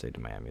happen. It stayed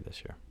in Miami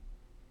this year.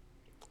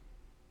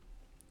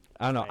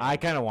 I don't know. I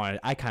kind of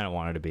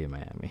wanted to be in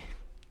Miami.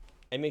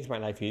 It makes my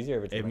life easier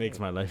if it's in Miami.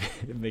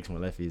 It makes my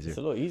life easier. It's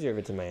a little easier if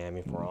it's in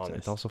Miami, if we're honest.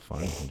 It's also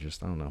fun.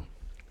 Just I don't know.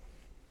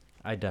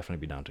 I'd definitely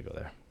be down to go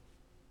there.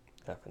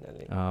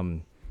 Definitely.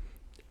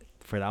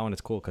 For that one,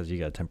 it's cool because you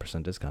get a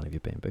 10% discount if you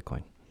pay in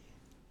Bitcoin.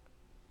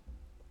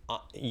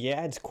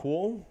 Yeah, it's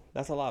cool.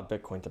 That's a lot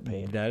of Bitcoin to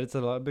pay. That is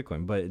a lot of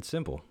Bitcoin, but it's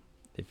simple.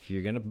 If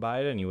you're gonna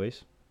buy it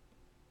anyways,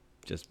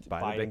 just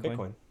buy the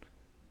Bitcoin.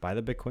 Buy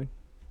the Bitcoin.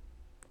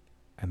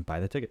 And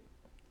buy the ticket.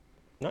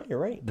 No, you're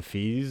right. The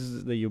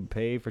fees that you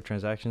pay for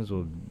transactions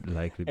will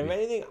likely be... If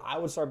anything, I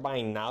would start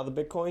buying now the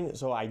Bitcoin.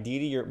 So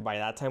ideally, you're by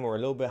that time we're a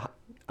little bit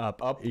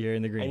up. You're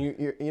in the green. And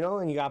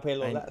and you gotta pay a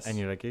little less. And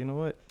you're like, you know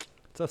what?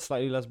 It's a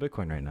slightly less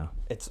Bitcoin right now.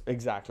 It's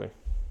exactly.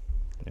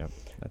 Yeah.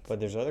 But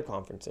there's other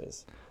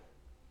conferences.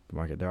 The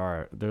market.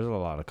 There's a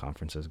lot of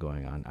conferences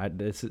going on.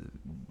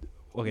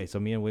 Okay, so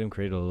me and William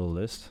created a little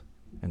list,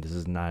 and this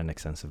is not an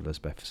extensive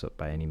list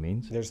by any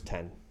means. There's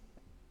 10.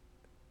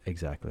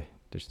 Exactly.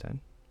 There's 10.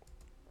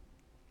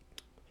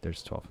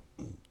 There's 12.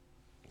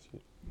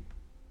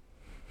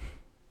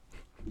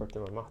 Burped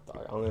in my mouth,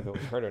 dog. I don't know if it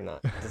was heard or not.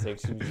 I had to say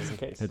excuse me just in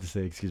case. I had to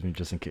say excuse me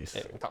just in case.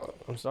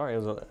 I'm sorry.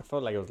 I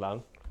felt like it was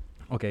loud.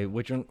 Okay,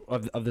 which one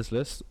of this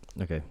list?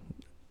 Okay,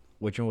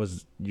 which one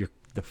was the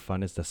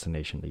funnest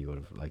destination that you would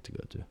have liked to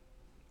go to?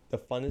 The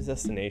funnest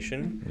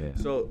destination?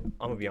 Yeah. So,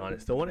 I'm going to be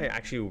honest. The one I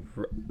actually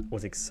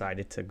was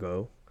excited to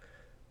go,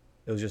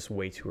 it was just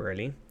way too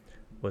early,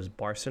 was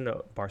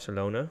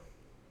Barcelona.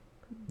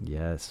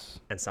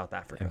 Yes. And South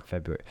Africa. In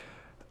February.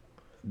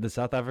 The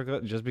South Africa,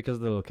 just because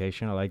of the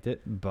location, I liked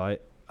it,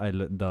 but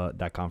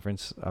that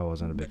conference, I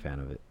wasn't a big fan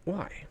of it.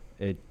 Why?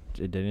 It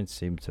didn't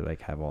seem to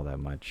like have all that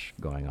much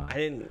going on.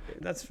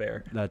 That's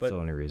fair. That's the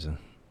only reason.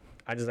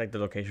 I just like the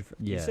location.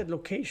 You said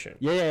location.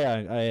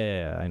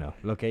 Yeah, I know.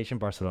 Location,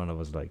 Barcelona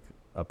was like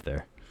up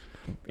there.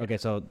 Yeah. Okay,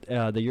 so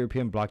the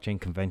European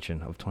Blockchain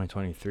Convention of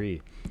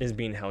 2023 is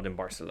being held in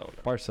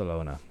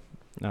Barcelona.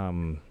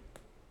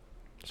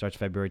 Starts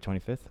February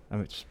 25th. I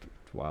mean,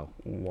 wow.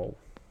 Whoa.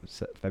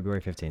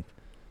 February 15th.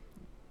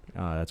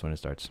 That's when it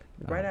starts.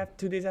 Right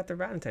after 2 days after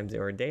Valentine's Day,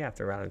 or a day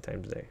after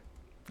Valentine's Day.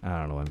 I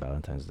don't know when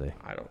Valentine's Day.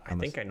 I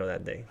think I know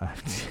that day.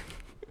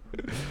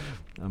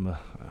 I'm a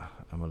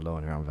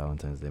loner on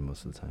Valentine's Day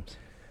most of the times.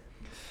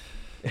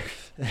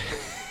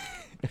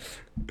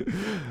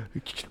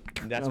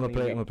 I'm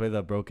gonna play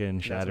that broken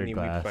shattered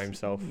glass. By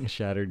himself.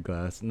 Shattered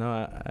glass. No,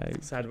 I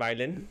sad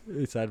violin.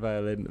 Sad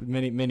violin.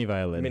 Mini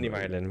violin. Mini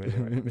violin.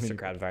 Mr.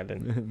 Krabs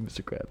violin.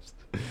 Mr. Krabs.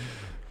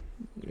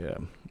 Yeah.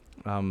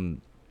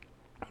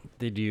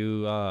 Did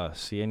you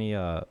see any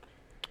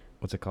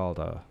what's it called?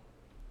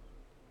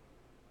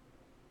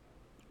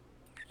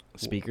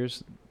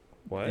 Speakers?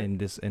 What? In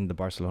the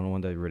Barcelona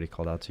one that really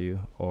called out to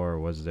you, or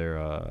was there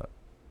a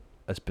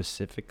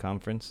specific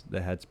conference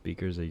that had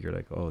speakers that you're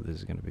like, oh, this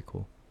is gonna be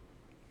cool?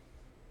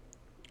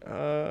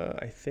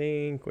 I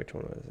think, which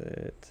one was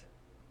it?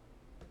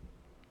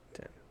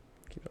 Damn,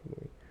 keep on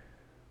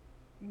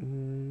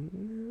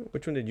moving.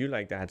 Which one did you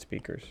like that had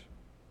speakers?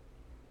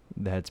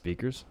 That had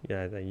speakers?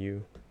 Yeah, that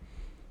you.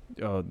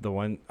 Oh, the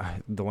one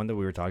that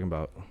we were talking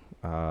about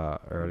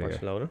earlier.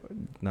 Barcelona?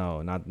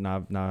 No,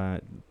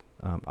 not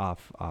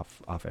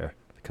off air.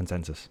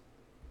 Consensus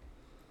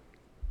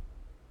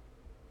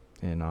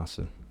in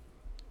Austin.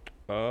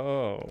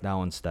 Oh, that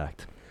one's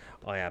stacked.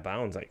 Oh yeah, that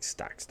one's like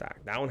stacked.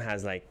 That one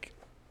has like,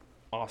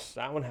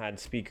 that one had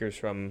speakers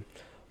from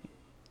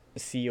the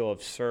CEO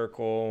of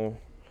Circle.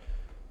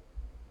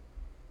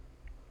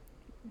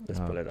 Let's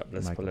pull it up. So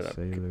let's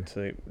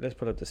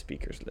put up the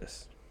speakers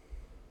list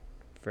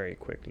very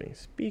quickly.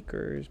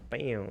 Speakers,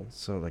 bam.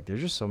 So like,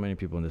 there's just so many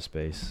people in this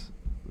space,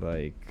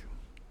 like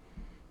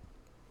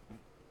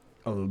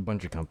a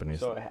bunch of companies.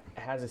 So it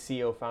has a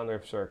CEO, founder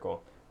of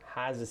Circle,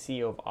 has the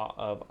CEO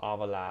of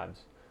Ava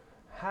Labs,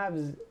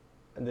 has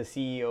the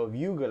CEO of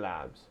Yuga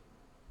Labs,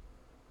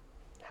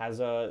 has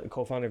a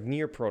co-founder of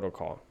Near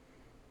Protocol.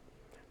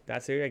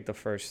 That's like the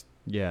first.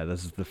 Yeah,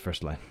 this is the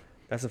first line.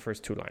 That's the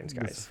first two lines,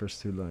 guys. That's the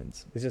first two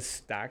lines. It's just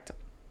stacked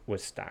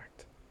with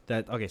stacked.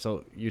 Okay,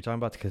 so you're talking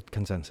about the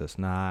consensus.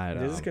 Nah,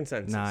 this is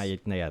consensus.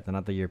 They're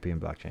not the European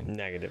blockchain.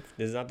 Negative.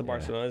 This is not the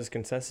Barcelona. This is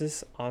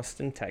consensus.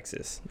 Austin,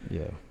 Texas.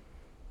 Yeah.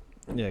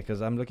 Yeah,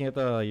 because I'm looking at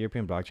the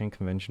European Blockchain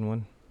Convention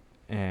one,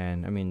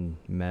 and I mean,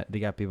 they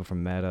got people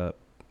from Meta,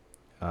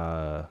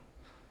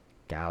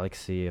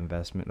 Galaxy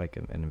Investment, like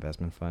an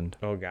investment fund.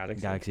 Oh,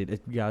 Galaxy.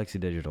 Galaxy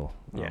Digital.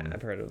 Yeah,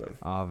 I've heard of them.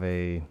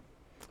 Aave,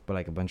 but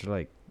like a bunch of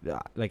like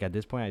at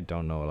this point, I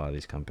don't know a lot of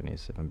these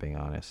companies, if I'm being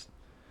honest.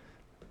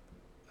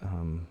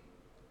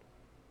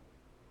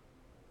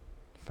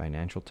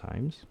 Financial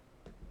Times,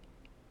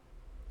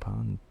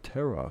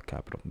 Pantera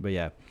Capital, but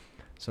yeah.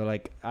 So,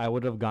 like, I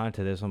would have gone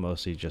to this one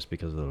mostly just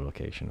because of the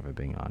location, if I'm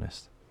being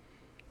honest.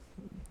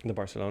 The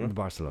Barcelona?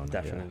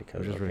 Definitely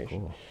because of the location. Which is really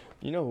cool.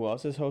 You know who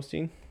else is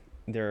hosting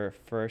their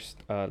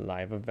first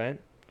live event?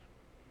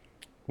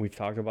 we've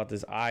talked about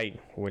this.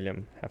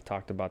 William, have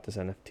talked about this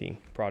NFT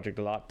project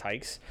a lot.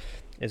 Tykes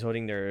is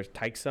holding their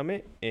Tyke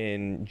Summit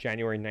in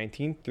January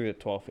 19th through the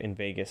 12th in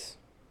Vegas.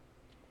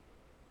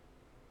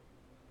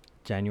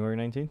 January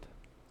 19th?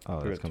 Oh,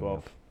 Through that's the coming 12th.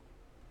 up.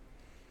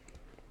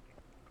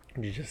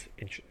 It's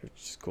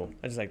just cool.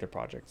 I just like their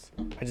projects.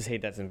 I just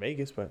hate that's in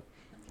Vegas, but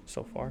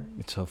so far.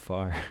 It's so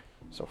far.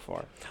 So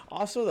far.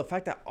 Also, the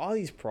fact that all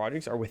these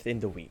projects are within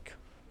the week.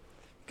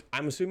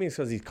 I'm assuming it's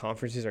because these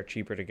conferences are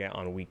cheaper to get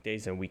on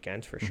weekdays than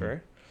weekends for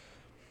sure.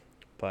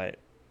 But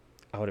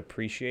I would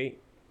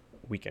appreciate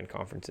weekend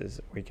conferences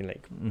where you can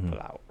like pull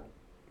out,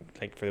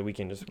 like for the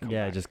weekend just come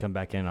back. Just come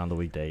back in on the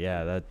weekday.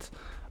 Yeah, that's.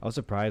 I was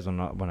surprised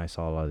when I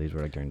saw a lot of these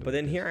were like during the. But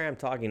then weekdays. here I am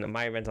talking.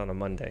 My event's on a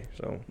Monday,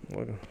 so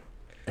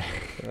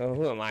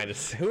who am I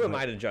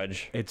to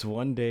judge? It's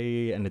one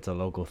day and it's a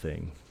local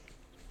thing.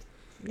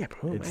 Yeah, but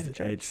who am I to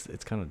judge?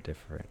 It's kind of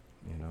different,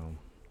 you know.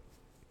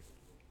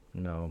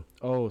 No.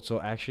 Oh,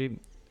 so actually,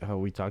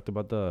 we talked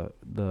about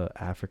the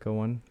Africa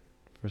one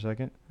for a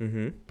second.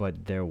 Mm-hmm.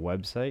 But their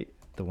website,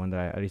 the one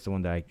that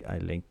I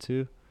linked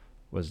to,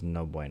 was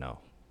no bueno.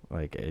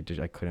 Like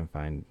I couldn't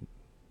find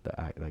the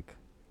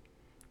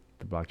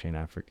blockchain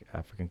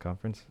African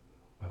conference.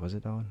 What was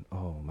it that one?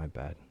 Oh, my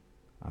bad.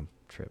 I'm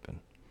tripping.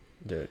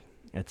 Dude,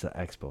 it's an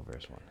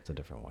Expoverse one. It's a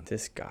different one.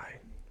 this guy.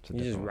 It's a You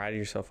just different one. ratted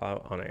yourself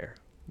out on air.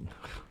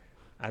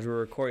 As we're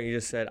recording, you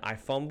just said, I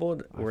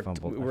fumbled.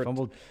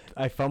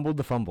 I fumbled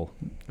the fumble.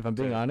 If I'm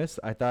being Dude. honest,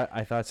 I thought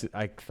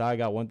I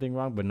got one thing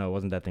wrong, but no, it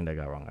wasn't that thing that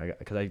got wrong.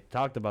 Because I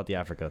talked about the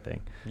Africa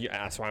thing. Yeah,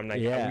 that's why I'm like,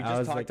 Yeah, we I just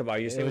was talked like- about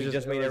it. You it said was we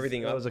just made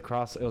everything it up. was a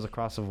cross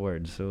of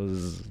words. It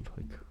was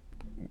like,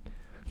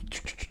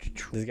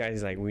 This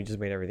guy's like, we just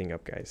made everything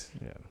up, guys.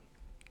 yeah.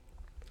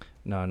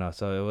 No.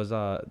 So it was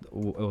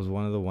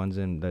one of the ones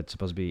that's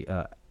supposed to be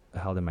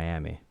held in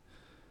Miami.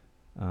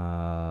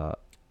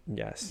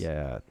 Yes.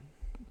 Yeah,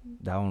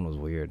 that one was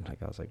weird.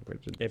 Like I was like,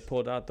 It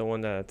pulled out the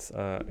one that's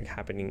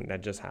happening,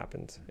 that just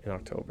happened in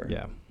October.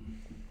 yeah.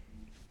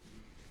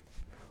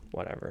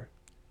 Whatever.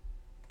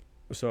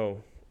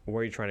 So,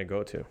 where are you trying to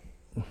go to?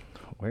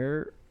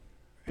 Where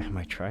am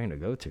I trying to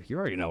go to? You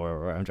already know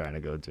where I'm trying to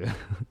go to.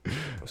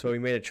 So we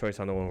made a choice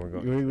on the one we're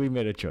going. we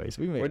made a choice.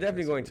 We're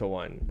definitely going to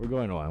one. We're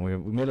going to one. We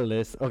made a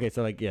list. Okay,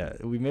 so like yeah,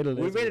 we made a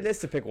list. We made a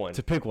list to pick one.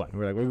 to pick one.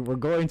 We're like we're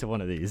going to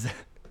one of these,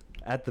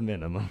 at the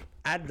minimum.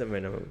 At the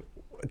minimum.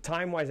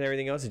 Time-wise and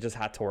everything else, it just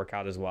had to work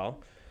out as well.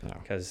 No.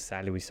 Because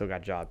sadly, we still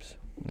got jobs.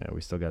 Yeah,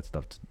 we still got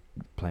stuff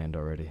planned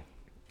already.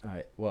 All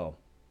right. Well.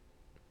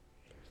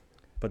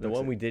 But the Looks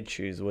one like- we did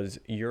choose was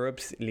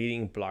Europe's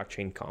leading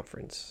blockchain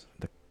conference.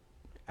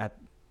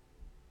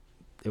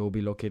 It will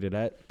be located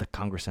at the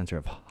Congress Center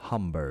of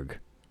Hamburg,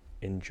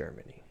 In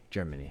Germany.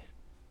 Germany.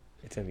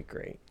 It's going to be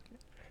great.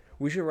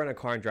 We should rent a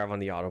car and drive on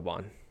the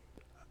Autobahn.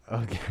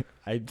 Okay.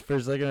 For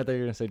a second, I thought you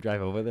were gonna say drive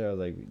over there. I was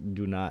like,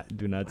 do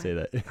not say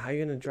that. How are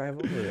you going to drive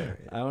over there?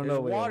 I don't There's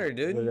know. water,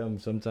 dude.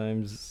 But,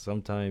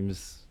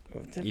 sometimes,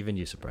 even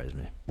you surprise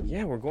me.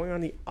 Yeah, we're going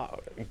on the...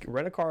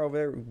 rent a car over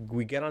there.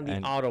 We get on the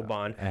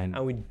Autobahn. And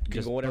And we can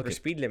just go whatever book it.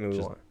 speed limit we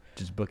want.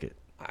 just book it.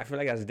 I feel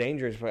like that's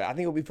dangerous, but I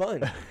think it'll be fun.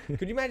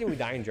 Could you imagine we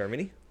die in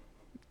Germany?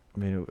 I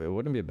mean, it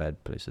wouldn't be a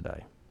bad place to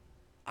die.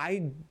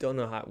 I don't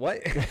know how.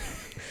 What?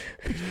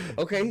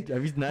 Okay.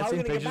 Have you How not are we seen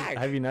gonna get pictures? back?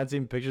 Have you not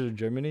seen pictures of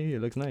Germany?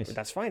 It looks nice.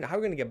 That's fine. How are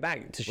we going to get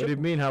back? To What do you ship?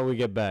 mean? How we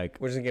get back?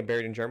 We're just going to get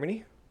buried in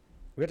Germany?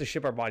 We have to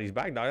ship our bodies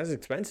back, dog. That's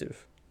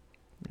expensive.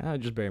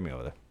 Just bury me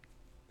over there.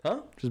 Huh?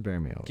 Just bury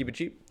me over. Keep it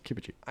cheap? Keep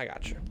it cheap. I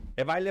got you.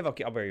 If I live, I'll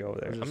bury you over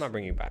there. I'm not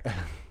bringing you back.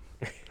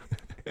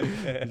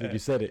 You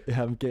said it.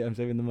 I'm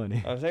saving the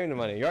money. I'm saving the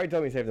money. You already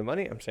told me to save the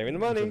money. I'm saving the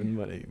money. Saving the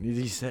money.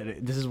 He said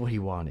it. This is what he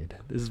wanted.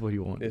 Is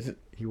it?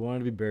 He wanted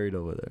to be buried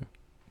over there.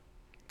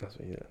 That's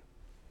what he said.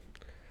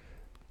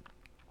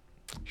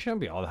 Shouldn't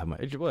be all that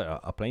much.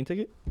 What, a plane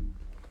ticket?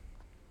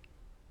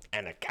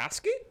 And a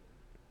casket?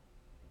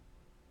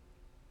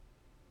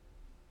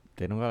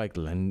 They don't got like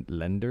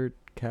lender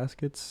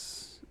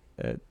caskets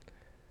at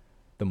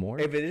the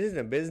morgue. If it isn't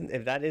a business,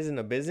 if that isn't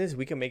a business,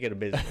 we can make it a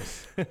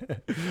business.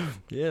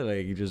 Yeah,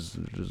 like you just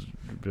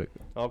be like,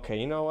 Okay,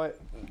 you know what?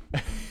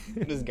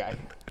 This guy.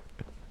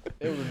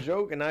 It was a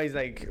joke, and now he's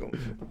like,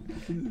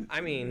 I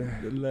mean,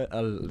 a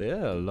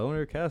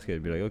loaner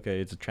casket. Be like, okay,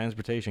 it's a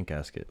transportation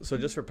casket, so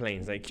just for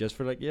planes, like just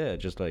for like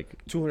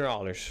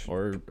 $200.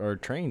 or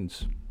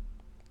trains.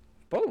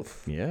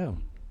 Both. Yeah,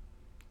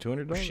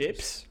 $200.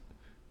 Ships,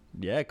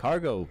 Yeah,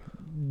 cargo.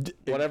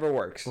 whatever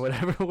works.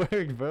 Whatever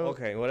works, bro.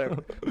 Okay, whatever.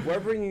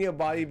 Wherever you need a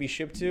body to be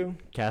shipped to,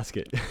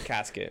 Casket.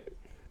 casket.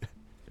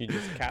 You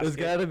just casket. There's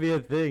gotta be a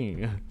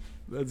thing.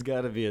 That's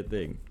gotta be a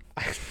thing.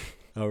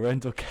 A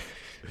rental.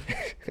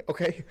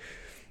 Okay,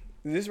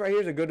 this right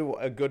here is a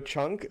good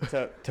chunk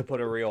to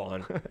put a reel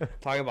on.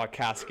 Talking about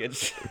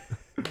caskets.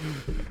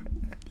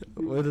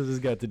 What does this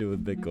got to do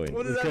with Bitcoin?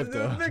 What does that have to do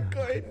with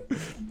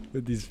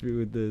Bitcoin?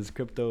 with this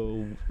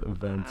crypto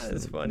events?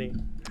 That's funny.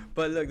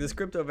 But look, this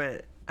crypto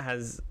event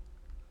has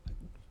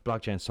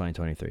Blockchain's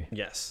 2023.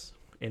 yes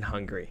in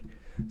Hungary.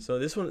 So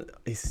this one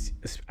is,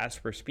 as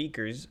per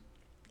speakers,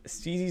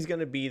 Steezy's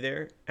gonna be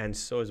there, and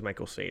so is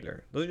Michael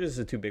Saylor. Those are just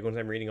the two big ones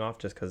I'm reading off,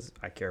 just because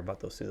I care about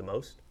those two the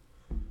most.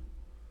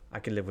 I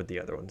can live with the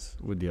other ones.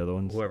 With the other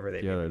ones, Whoever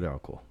they yeah, may be. they're all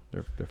cool.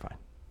 They're fine.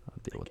 I'll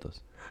deal with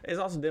those. It's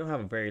also, they don't have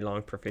a very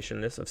long proficient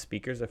list of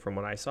speakers. That from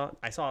what I saw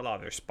a lot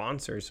of their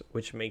sponsors,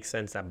 which makes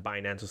sense that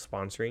Binance was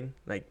sponsoring.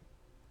 Like,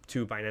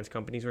 2 Binance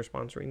companies were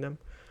sponsoring them.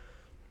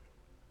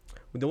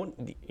 The one,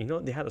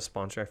 they had a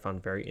sponsor I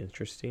found very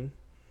interesting,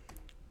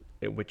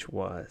 which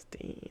was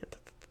the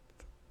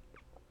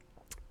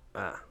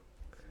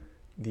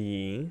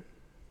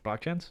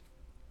Blockchains?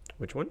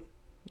 which one?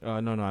 No,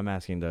 I'm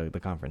asking the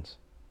conference.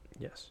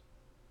 Yes.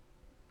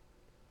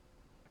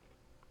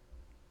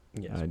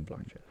 Yes, I-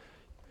 blockchain.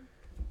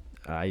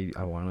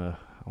 I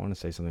wanna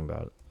say something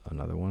about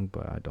another one,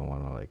 but I don't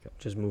wanna like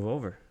Just move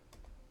over.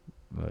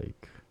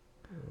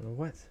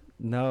 What?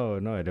 No,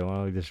 I don't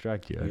want to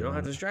distract you. You don't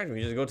have to distract me.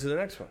 You just go to the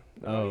next one.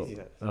 How easy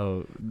that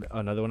is.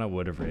 Another one I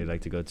would have really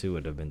liked to go to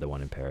would have been the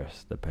one in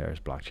Paris, the Paris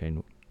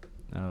blockchain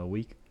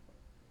week.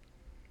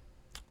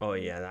 Oh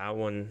yeah, that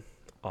one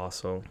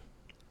also.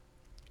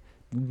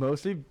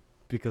 Mostly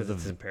because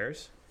It's in of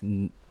Paris.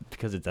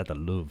 because it's at the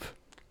Louvre.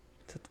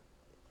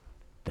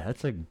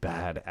 That's like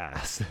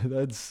badass.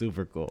 That's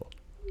super cool.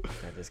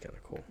 That is kind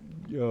of cool.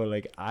 Yo,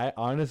 like I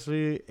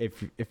honestly,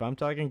 if I'm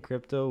talking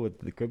crypto with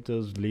the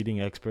crypto's leading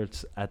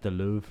experts at the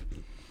Louvre,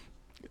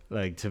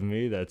 like to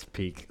me that's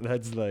peak.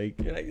 That's like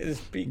You're like, this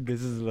peak.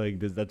 this is like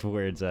this. That's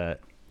where it's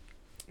at.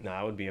 No,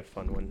 that would be a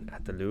fun one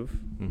at the Louvre.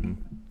 Mm-hmm.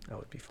 That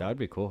would be That fun. would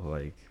be cool.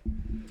 Like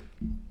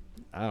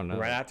I don't know.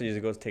 Right after, you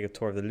just go take a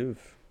tour of the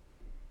Louvre.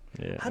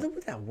 Yeah. How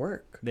would that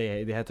work?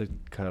 They had to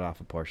cut off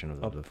a portion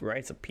of the Louvre. Right,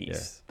 it's a Yeah,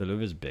 piece. the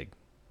Louvre is big.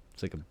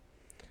 It's like a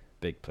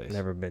big place.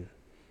 Never been.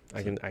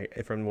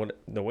 From what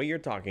the way you're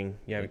talking,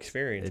 you have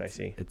experience. I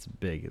see. It's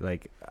big.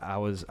 Like I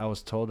was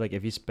told, like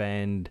if you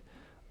spend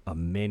a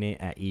minute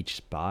at each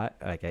spot,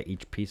 like at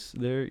each piece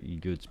there, you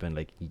would spend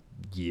like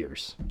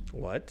years.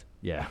 What?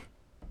 Yeah,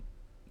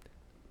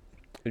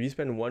 If you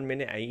spend 1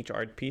 minute at each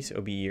art piece,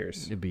 it'll be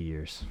years. it'd be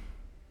years.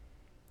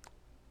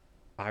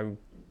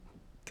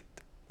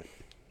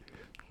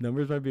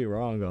 Numbers might be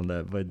wrong on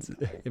that, but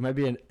it might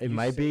be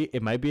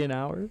it might be an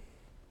hour.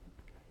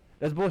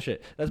 That's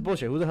bullshit.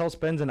 Who the hell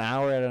spends an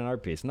hour at an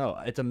art piece? No,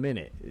 it's a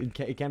minute.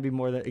 It can't be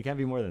more than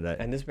that.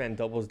 And this man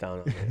doubles down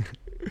on it.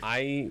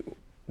 I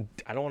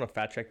don't want to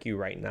fact check you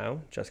right now,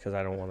 just because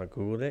I don't want to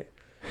Google it.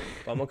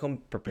 But I'm gonna come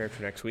prepared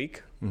for next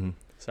week,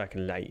 so I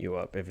can light you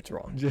up if it's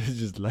wrong.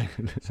 Just like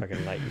So I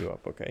can light you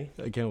up, okay?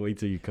 I can't wait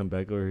till you come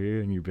back over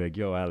here and you be like,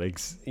 "Yo,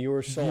 Alex, You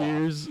were so off.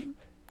 years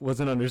was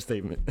an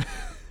understatement."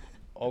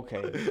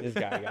 Okay. This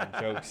guy got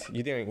jokes.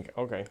 You didn't.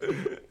 Okay.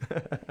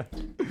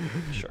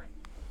 Sure.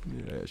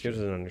 Yeah, Here's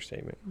an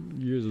understatement.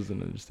 Years was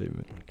an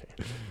understatement.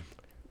 Okay.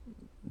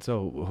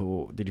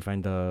 So, did you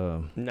find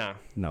the? Nah.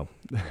 No.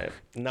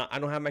 No, I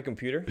don't have my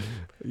computer.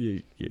 Yeah,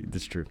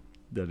 that's true.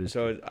 That is.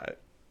 So,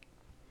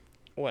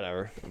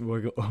 whatever.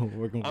 Working I'm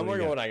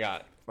working with what I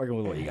got. Working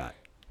with what you got.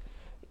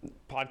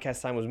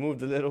 Podcast time was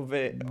moved a little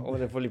bit. I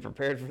wasn't fully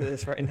prepared for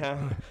this right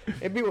now.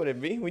 It'd be what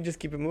it be. We just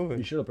keep it moving.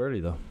 You showed up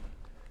early though.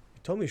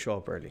 You told me to show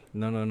up early.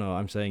 No.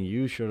 I'm saying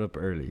you showed up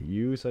early.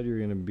 You said you were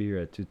gonna be here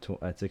at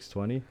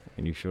 6:20,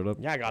 and you showed up.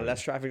 Yeah, I got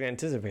less traffic than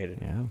anticipated.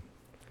 Yeah.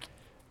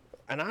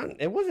 And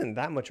it wasn't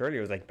that much earlier.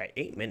 It was like by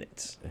 8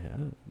 minutes. Yeah.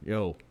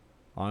 Yo,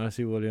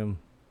 honestly, William,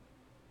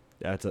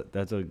 that's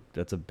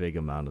a big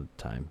amount of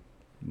time.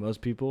 Most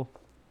people.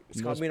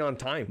 It's called being on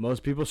time.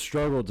 Most people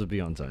struggle to be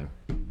on time.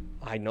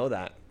 I know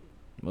that.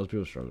 Most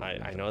people struggle.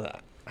 I know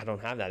that. I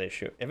don't have that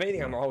issue. If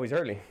anything, I'm always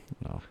early.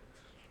 No.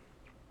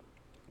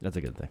 That's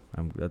a good thing.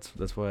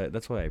 That's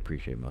why I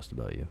appreciate most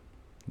about you.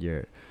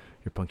 Your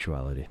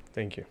punctuality.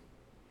 Thank you.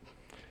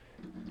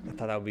 I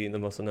thought that would be the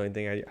most annoying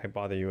thing I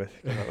bother you with.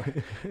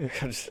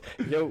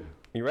 Yo,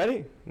 you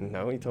ready?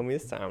 No, he told me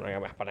this time.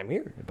 But I'm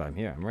here. But I'm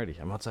here. I'm ready.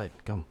 I'm outside.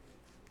 Come.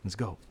 Let's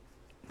go.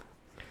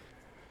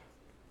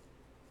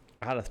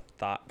 I had a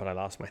thought, but I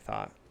lost my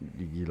thought.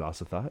 You lost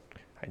a thought?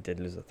 I did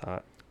lose a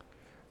thought.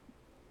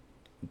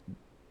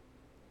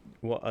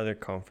 What other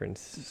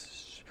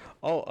conference?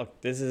 Oh,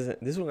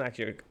 this one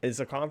actually is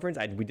a conference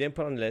we didn't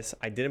put on the list.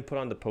 I didn't put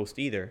on the post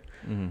either,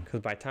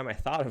 because by the time I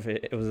thought of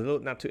it, it was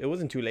it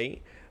wasn't too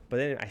late. But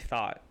then I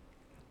thought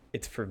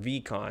it's for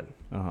VCon.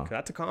 Uh-huh. 'Cause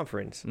that's a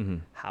conference.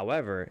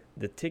 However,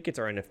 the tickets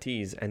are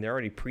NFTs and they're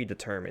already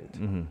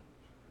predetermined.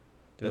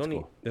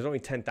 There's only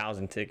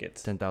 10,000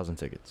 tickets. 10,000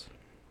 tickets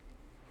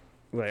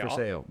Like, for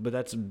sale, but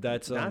that's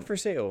not for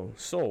sale,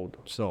 sold.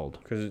 sold.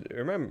 Because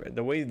remember,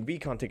 the way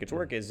VCon tickets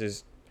work is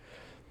there's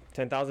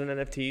 10,000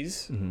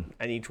 NFTs,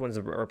 and each one's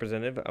a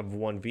representative of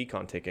one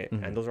VCon ticket,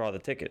 and those are all the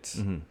tickets.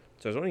 So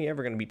there's only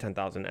ever going to be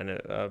 10,000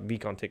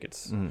 VCon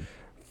tickets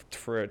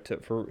for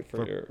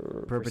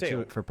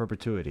sale. For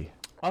perpetuity.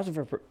 Also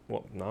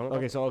no.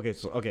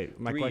 Okay.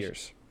 My 3 question.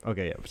 years.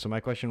 Okay, yeah. So my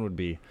question would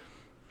be,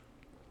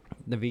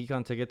 the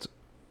VCon tickets,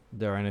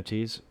 they're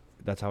NFTs.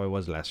 That's how it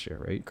was last year,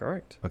 right?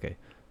 Correct. Okay.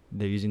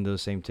 They're using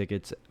those same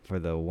tickets for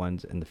the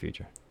ones in the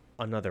future.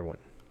 Another one.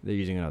 They're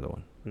using another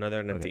one.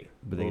 Another NFT. Okay,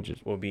 but they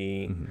just will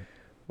be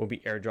will be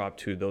airdropped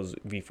to those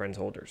VFriends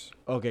holders.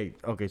 Okay.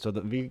 So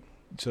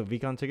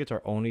VCon tickets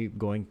are only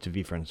going to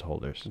VFriends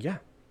holders. Yeah.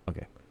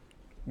 Okay.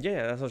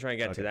 Yeah, that's what I was trying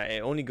to get to. That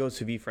it only goes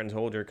to VFriends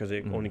holder because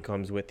it only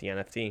comes with the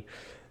NFT.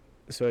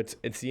 So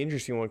it's the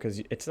interesting one because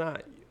it's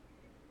not.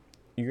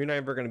 You're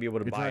never going to be able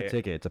to buy it. It's not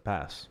a ticket. It's a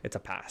pass. It's a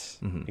pass.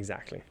 Mhm.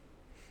 Exactly.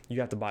 You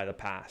have to buy the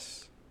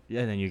pass.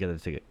 Yeah, and then you get the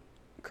ticket.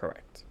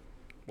 Correct.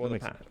 Well, the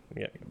makes pass.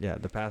 Yeah. Yeah,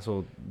 the pass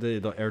will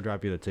they'll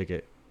airdrop you the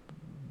ticket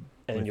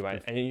And then with- you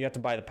buy, and then you have to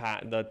buy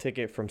the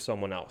ticket from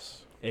someone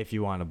else. if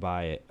you want to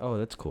buy it. Oh,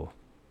 that's cool.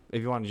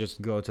 If you want to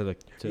just go to the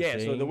Yeah.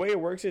 So the thing- way it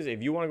works is,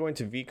 if you want to go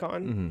into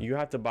VCon, Mhm. you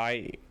have to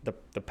buy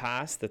the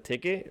pass, the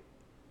ticket,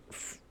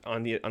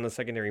 on the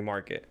secondary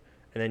market,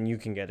 and then you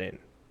can get in.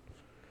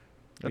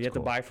 But That's you have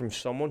cool. to buy from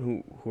someone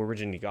who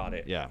originally got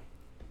it. Yeah.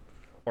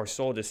 Or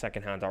sold it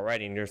secondhand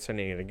already, and you're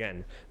sending it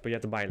again. But you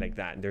have to buy it like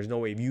that. There's no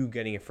way of you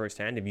getting it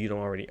firsthand if you don't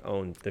already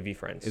own the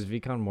VFriends. Is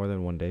VCon more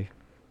than 1 day?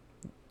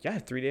 Yeah,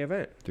 3-day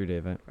event. 3-day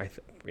event?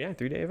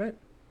 3-day event.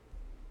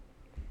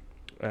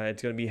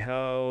 It's gonna be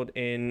held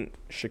in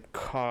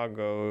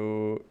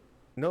Chicago.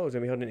 No, it's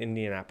gonna be held in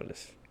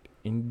Indianapolis.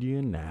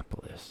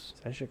 Indianapolis.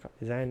 Is that Chicago?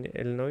 Is that in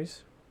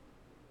Illinois?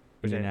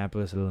 Or is that-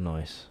 Indianapolis,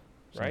 Illinois.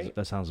 Right?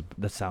 That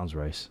sounds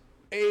right.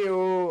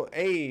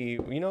 Hey,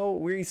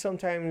 we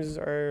sometimes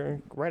are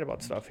right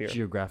about stuff here.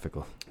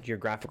 Geographical.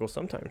 Geographical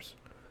sometimes.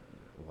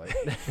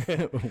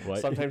 What?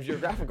 Sometimes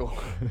geographical.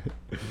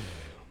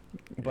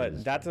 But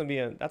Yes.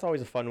 that's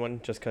always a fun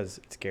one, just because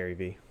it's Gary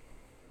V.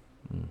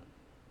 Mm.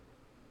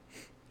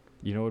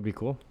 You know what would be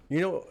cool?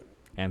 You know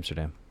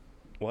Amsterdam.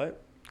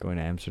 what? Going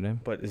to Amsterdam.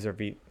 But is there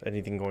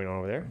anything going on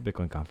over there?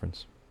 Bitcoin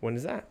conference. When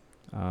is that?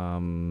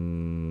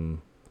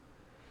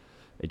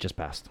 It just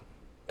passed.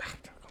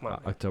 Come on,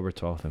 man. October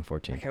 12th and I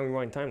 14th. can't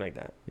rewind time like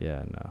that.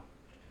 Yeah, no.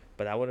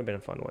 But that would have been a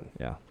fun one,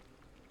 Yeah.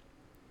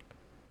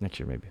 Next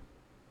year maybe.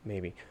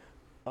 maybe.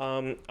 I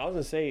was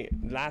gonna say,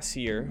 last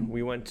year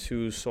we went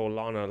to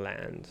Solana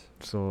Land.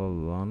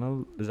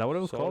 Solana, is that what it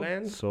was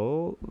Solland?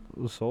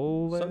 called?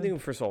 Sol. Something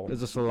for Sol.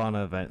 It's a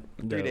Solana event.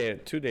 3-day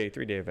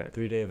event.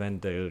 3-day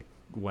event that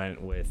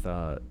went with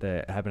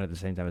that happened at the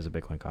same time as the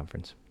Bitcoin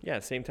conference. Yeah,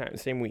 same time,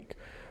 same week.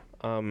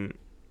 Are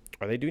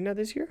they doing that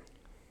this year?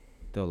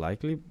 They'll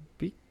likely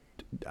be.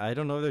 I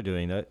don't know if they're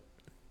doing that.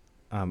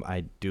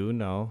 I do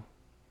know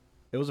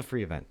it was a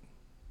free event.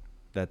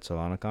 That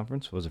Solana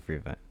conference was a free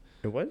event.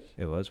 It was?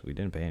 It was. We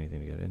didn't pay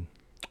anything to get in.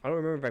 I don't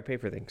remember if I paid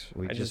for things.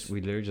 We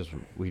literally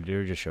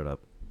just showed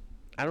up.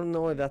 I don't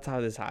know if that's how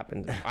this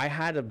happened. I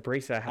had a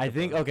bracelet. I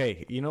think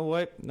okay. You know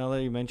what? Now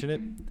that you mention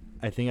it,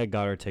 I think I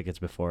got our tickets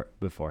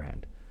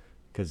beforehand,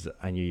 because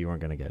I knew you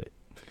weren't gonna get it.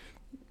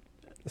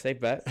 Safe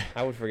bet.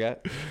 I would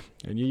forget.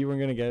 I knew you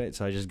weren't gonna get it,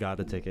 so I just got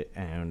the ticket,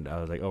 and I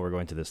was like, "Oh, we're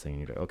going to this thing."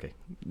 And you're like, "Okay,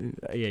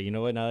 yeah." You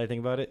know what? Now that I think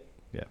about it,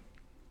 yeah,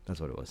 that's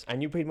what it was.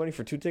 And you paid money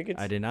for 2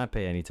 tickets? I did not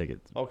pay any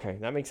tickets. Okay,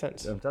 that makes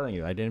sense. I'm telling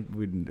you, I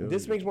didn't.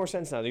 This makes more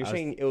sense now. You're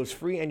saying it was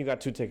free and you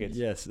got 2 tickets.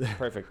 Yes.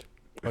 Perfect.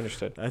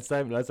 Understood. Last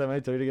time I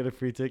told you to get a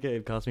free ticket,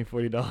 it cost me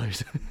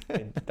 $40.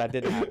 That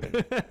didn't happen.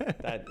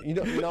 That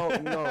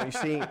no. You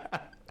see,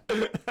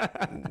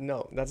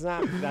 no, that's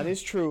not. That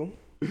is true,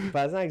 but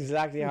that's not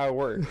exactly how it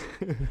worked.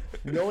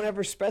 No one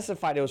ever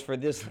specified it was for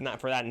this, not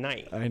for that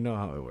night. I know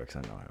how it works,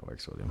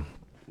 William.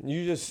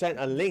 You just sent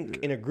a link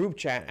in a group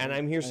chat, and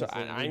I'm here. So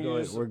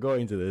We're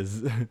going to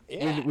this.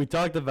 Yeah. we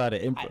talked about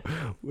it.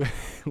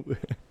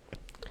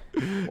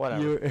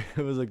 Whatever.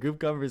 It was a group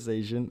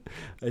conversation.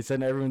 I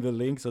sent everyone the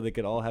link so they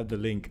could all have the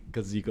link,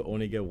 because you could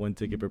only get 1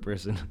 ticket per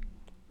person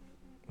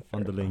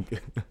on the link.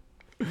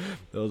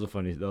 That was a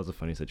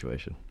funny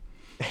situation.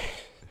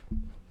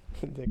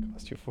 They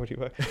cost you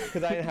 $40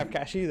 because I didn't have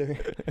cash either.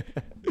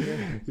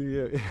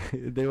 Yeah,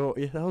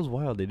 that was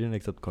wild. They didn't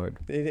accept card.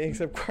 They didn't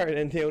accept card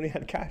and they only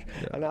had cash.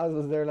 Yeah. And I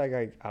was there like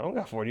I don't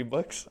got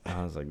 $40.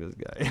 I was like, this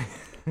guy.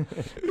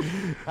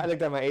 I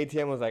looked at my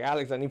ATM, was like,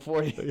 Alex, I need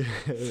 40.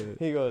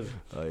 He goes,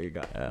 Oh, you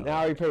got. now I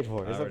already paid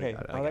for it. It's okay.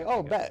 I was like,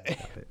 oh, bet.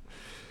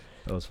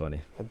 That was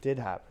funny. That did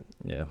happen.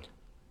 Yeah.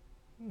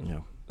 Yeah.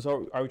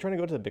 So are we trying to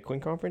go to the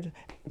Bitcoin conference?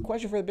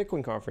 Question for the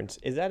Bitcoin conference.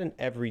 Is that an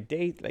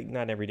everyday, like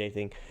not everyday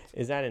thing?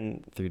 Is that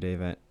an 3-day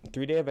event.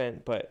 3-day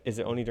event, but is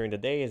it only during the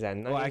day? Is that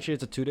night? Well, actually,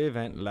 it's a 2-day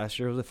event. Last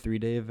year was a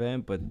 3-day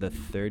event, but the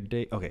 3rd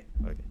day. Okay.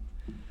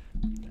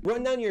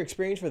 Run down your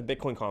experience for the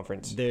Bitcoin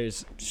conference.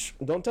 There's.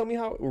 Don't tell me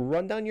how.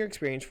 Run down your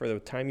experience for the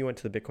time you went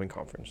to the Bitcoin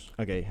conference.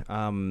 Okay.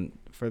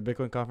 For the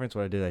Bitcoin conference,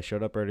 what I did, I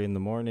showed up early in the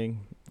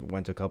morning.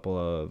 Went to a couple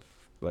of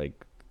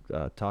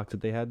talks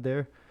that they had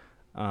there.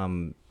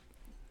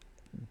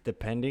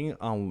 Depending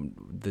on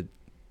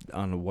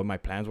what my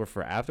plans were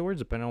for afterwards,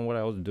 depending on what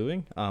I was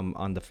doing.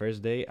 On the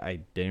first day, I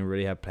didn't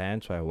really have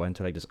plans, so I went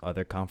to this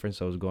other conference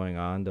that was going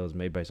on that was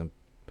made by some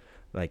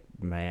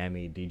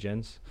Miami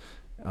degens.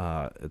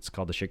 It's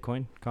called the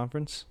Shitcoin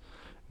conference.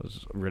 It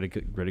was a really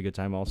good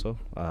time also.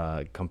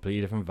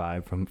 Completely different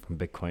vibe from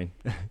Bitcoin.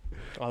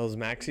 All those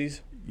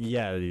maxis.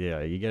 Yeah,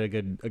 you get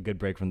a good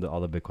break from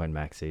all the Bitcoin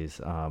maxis.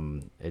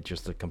 It's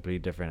just a completely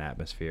different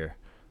atmosphere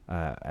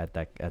at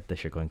the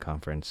Shitcoin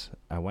conference.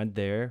 I went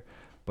there,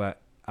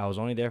 but I was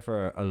only there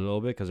for a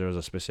little bit because there was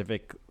a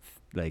specific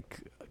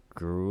like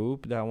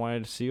group that I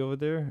wanted to see over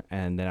there,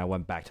 and then I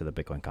went back to the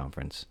Bitcoin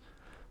conference.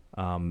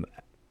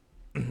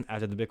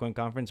 After the Bitcoin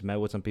conference, met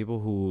with some people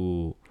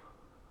who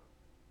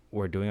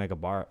were doing like a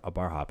bar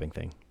hopping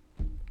thing.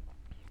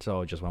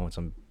 So just went with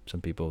some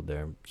people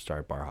there,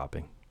 started bar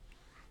hopping.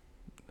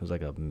 It was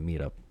like a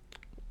meetup.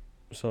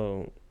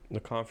 So the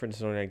conference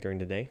is only like during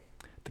the day?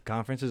 The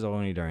conference is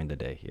only during the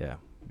day, yeah.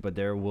 But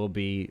there will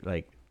be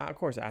like Of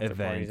course, after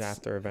parties,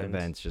 after events.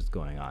 Events just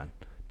going on.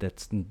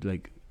 That's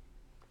like,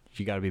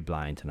 you got to be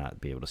blind to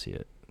not be able to see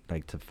it,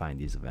 like to find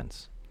these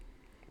events.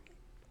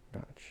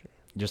 Gotcha.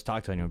 Just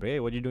talk to anyone. But, hey,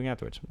 what are you doing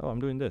afterwards? Oh, I'm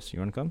doing this. You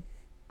want to come?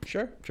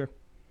 Sure.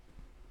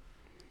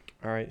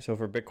 All right. So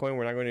for Bitcoin,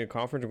 we're not going to a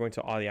conference. We're going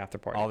to all the after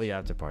parties. All the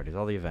after parties,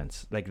 all the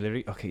events. Like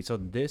literally. Okay, so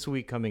this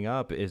week coming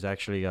up is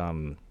actually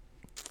Art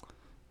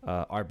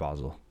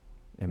Basel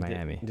in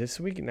Miami. This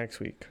week, next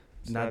week.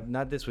 So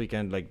not this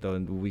weekend. Like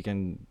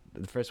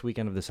the first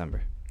weekend of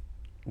December.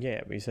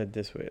 Yeah, but you said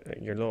this week.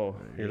 Your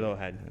little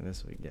head.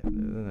 This week, yeah. The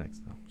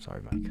next. Oh,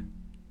 sorry, Mike.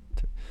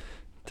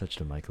 Touch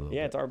the mic a little.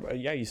 Yeah, bit. it's Art.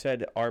 Yeah, you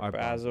said Art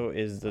Basel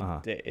is the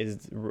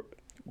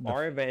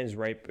our event is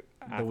right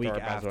after the week Art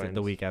Basel after ends.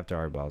 the week after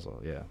Art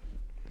Basel. Yeah.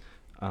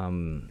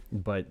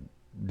 But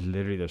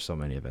literally, there's so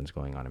many events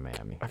going on in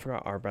Miami. I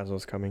forgot Art Basel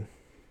is coming.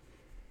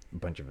 A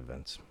bunch of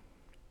events.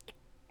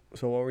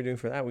 So what are we doing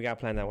for that? We gotta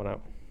plan that one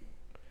out.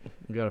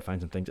 We gotta find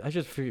some things. I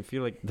just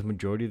feel like the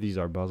majority of these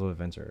Art Basel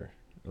events are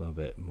a little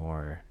bit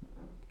more,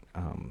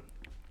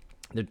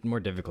 they're more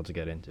difficult to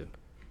get into.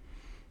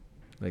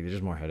 Like there's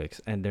just more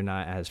headaches, and they're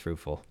not as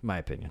fruitful, my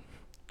opinion.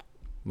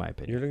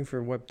 You're looking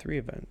for Web3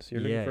 events.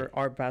 You're looking for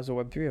Art Basel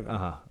Web3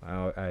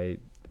 events.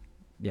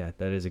 Yeah,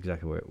 that is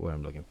exactly what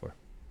I'm looking for.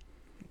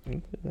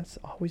 That's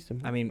always the.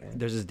 Man.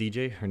 There's this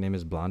DJ. Her name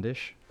is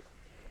Blondish.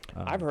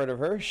 I've heard of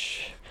her.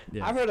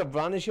 Yeah. I've heard of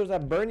Blondish. She was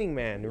at Burning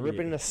Man,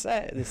 ripping a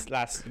set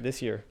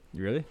this year.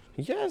 Really?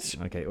 Yes.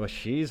 Okay. Well,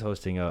 she's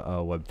hosting a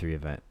Web3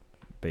 event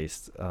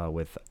based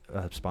with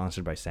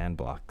sponsored by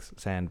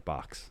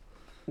Sandbox.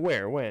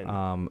 Where? When?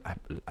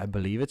 I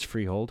believe it's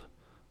Freehold.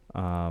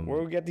 Where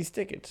will we get these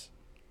tickets?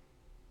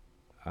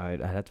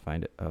 I'd have to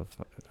find it.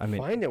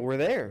 Find it. We're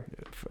there.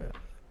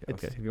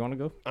 Okay, if you want to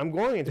go, I'm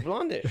going. It's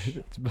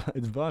Blondish.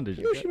 it's Blondish.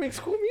 Yo, she makes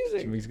cool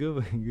music. She makes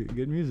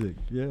good music.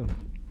 Yeah.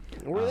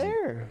 We're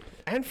there.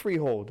 And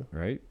Freehold.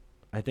 Right.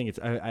 I think it's.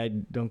 I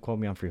don't quote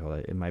me on Freehold.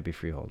 It might be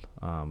Freehold.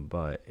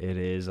 But it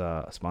is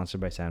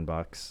sponsored by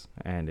Sandbox,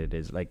 and it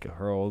is like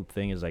her whole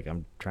thing is like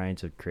I'm trying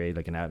to create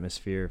like an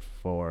atmosphere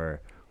for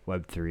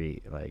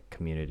Web3 like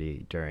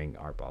community during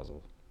Art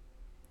Basel.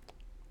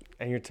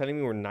 And you're telling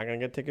me we're not gonna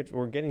get tickets?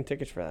 We're getting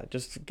tickets for that.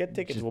 Just get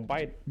tickets. We'll buy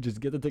it. Just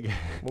get the ticket.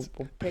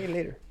 We'll pay it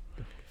later.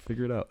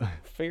 Figure it out.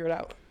 Figure it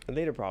out. A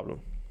later problem.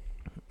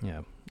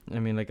 Yeah, I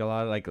mean, like a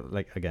lot of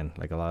like again,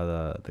 like a lot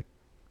of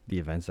the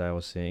events that I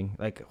was seeing.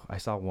 Like I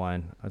saw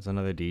one. It's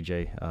another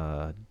DJ,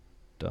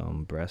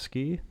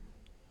 Dombresky.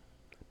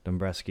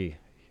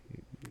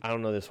 I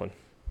don't know this one.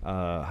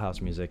 House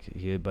music.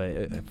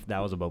 That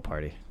was a boat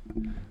party.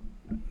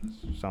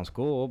 Sounds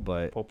cool,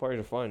 but Boat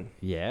parties are fun.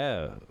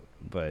 yeah,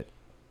 but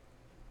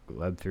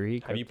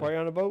Web3. Have you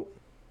partied on a boat?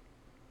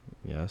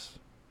 Yes.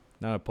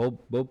 Not a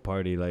boat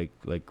party like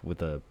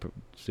with a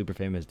super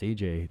famous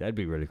DJ. That'd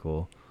be really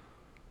cool.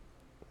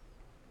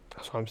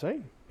 That's what I'm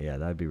saying. Yeah,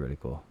 that'd be really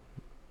cool.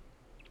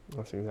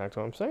 That's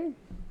exactly what I'm saying.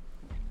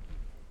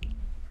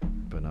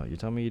 But no, you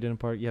tell me you didn't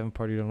party. You haven't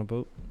partied on a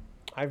boat.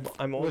 I've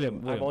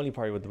only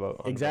partied with the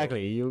boat.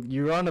 Exactly.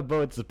 You're on a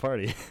boat. It's a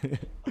party.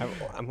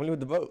 I'm only with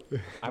the boat.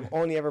 I've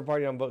only ever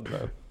partied on boats,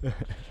 bro.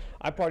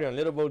 I party on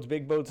little boats,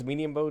 big boats,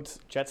 medium boats,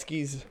 jet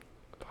skis.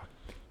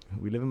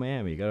 We live in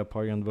Miami. You gotta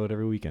party on the boat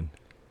every weekend.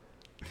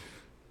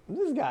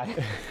 This guy.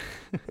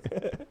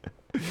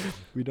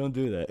 We don't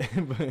do that.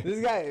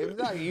 This guy.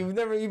 You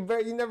never.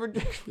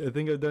 I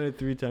think I've done it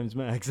 3 times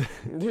max.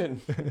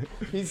 Dude,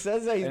 he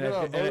says that he's been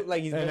on a boat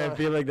like he's been on. I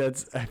feel like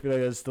that's still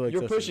excessive.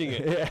 You're pushing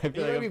it. Yeah, I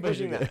feel You're like I'm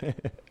pushing that.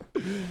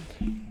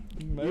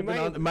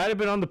 Might have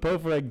been on the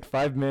boat for like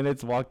 5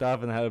 minutes, walked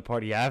off, and had a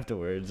party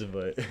afterwards.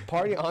 But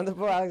party on the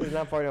boat. Alex is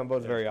not partying on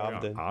boats very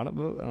often. On a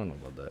boat? I don't know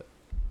about that.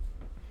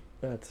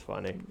 That's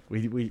funny.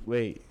 We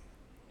wait.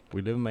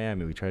 We live in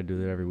Miami. We try to do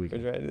that every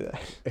weekend. We're trying to do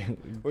that.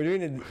 We're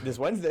doing it this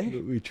Wednesday.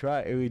 We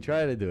try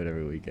to do it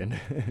every weekend.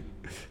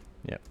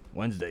 Yeah,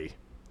 Wednesday,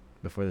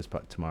 before this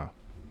tomorrow.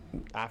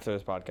 After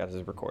this podcast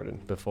is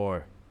recorded.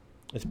 Before.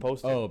 It's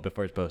posted. Oh,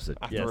 before it's posted.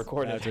 After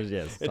recorded. After,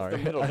 yes. It's sorry. the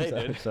middle day,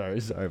 dude.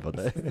 Sorry about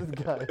that.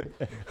 This guy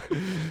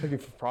looking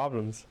for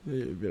problems.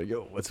 Be like,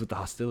 yo, what's with the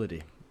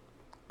hostility?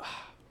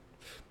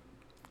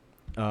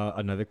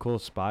 Another cool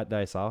spot that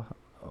I saw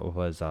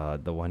was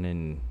the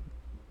one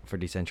for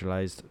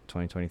Decentralized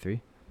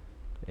 2023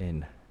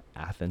 in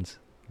Athens,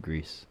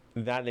 Greece.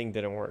 That link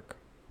didn't work.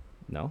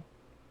 No?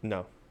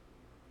 No.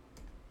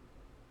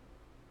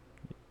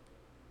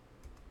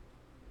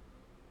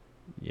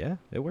 Yeah,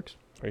 it works.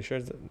 Are you sure?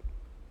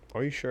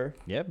 Are you sure?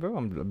 Yeah, bro.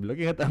 I'm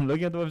looking at the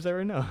website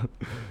right now.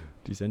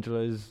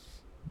 Decentralized.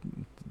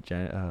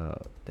 Damn,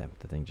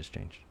 the thing just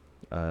changed.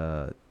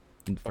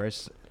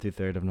 1st through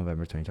 3rd of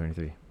November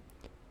 2023.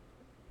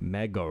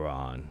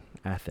 Megaron,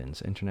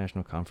 Athens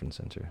International Conference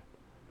Center.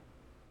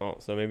 Oh,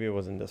 so maybe it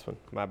wasn't this one.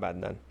 My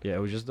bad then. Yeah, it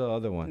was just the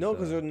other one. No,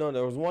 because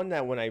there was one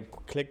that when I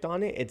clicked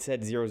on it, it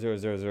said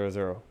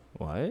 00000.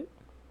 What?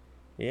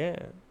 Yeah,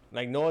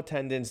 like no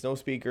attendance, no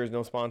speakers,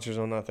 no sponsors,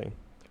 no nothing.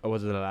 Oh,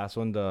 was it the last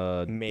one?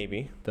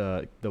 Maybe.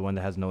 The one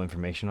that has no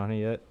information on it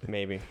yet?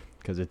 Maybe.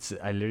 Because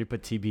I literally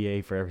put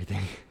TBA for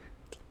everything.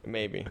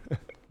 Maybe.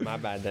 My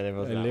bad then if it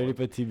was I that literally one.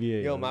 put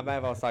TBA. Yo, my bad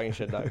if I was talking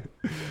shit, dog.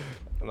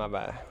 My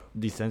bad.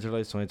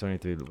 Decentralized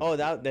 2023. Oh,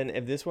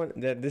 if this one,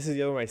 this is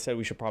the other one I said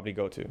we should probably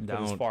go to.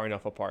 Because it's far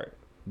enough apart.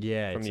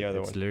 Yeah, from the other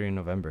it's one. literally in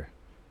November.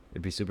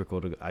 It'd be super cool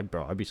to go. I'd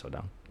be so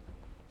down.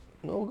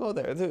 No, we'll go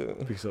there too.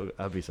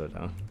 I'd be so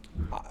down.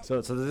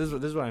 So this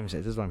is what I'm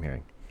saying. This is what I'm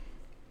hearing.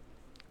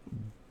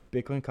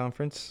 Bitcoin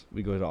conference.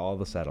 We go to all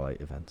the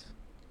satellite events.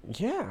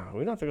 Yeah, we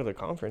don't have to go to the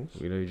conference.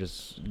 We literally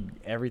just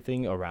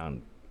everything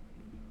around.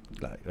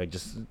 Like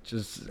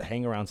just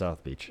hang around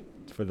South Beach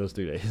for those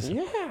 2 days.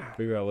 Yeah.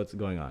 Figure out what's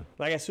going on.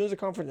 Like as soon as the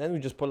conference ends, we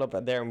just pull up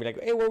at there and be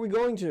like, "Hey, where are we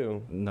going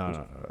to?"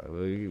 No.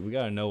 We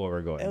gotta know where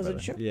we're going. It was a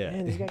brother. joke. Yeah.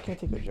 Man, this guy can't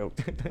take a joke.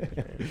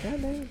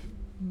 God damn.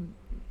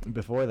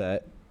 Before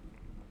that,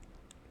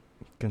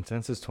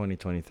 Consensus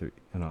 2023.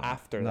 No,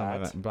 After no,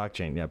 that. no,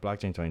 blockchain. Yeah,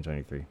 blockchain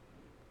 2023.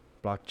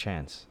 Block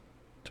Chance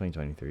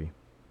 2023.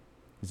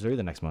 It's literally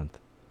the next month.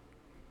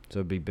 So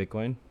it'd be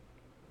Bitcoin,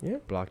 Yeah.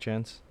 Block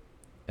Chance,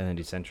 and then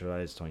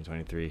Decentralized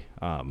 2023.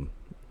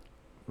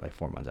 Like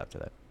 4 months after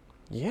that.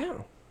 Yeah.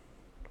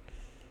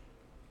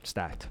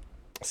 Stacked.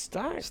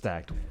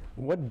 Stacked.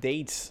 What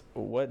date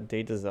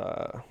does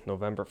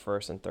November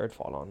 1st and 3rd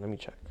fall on? Let me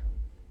check.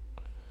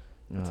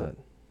 What's it?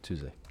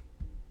 Tuesday.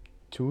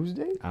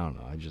 Tuesday? I don't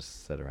know. I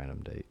just set a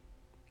random date.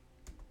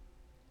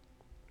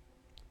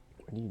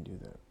 When do you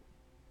do that?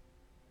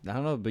 I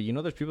don't know, but you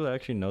know, there's people that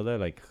actually know that.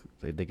 Like,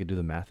 they could do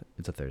the math.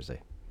 It's a Thursday.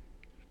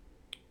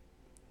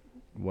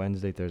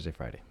 Wednesday, Thursday,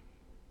 Friday.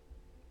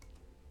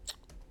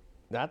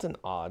 That's an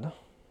odd.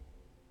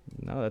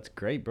 No, that's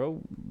great,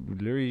 bro. We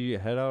literally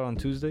head out on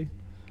Tuesday.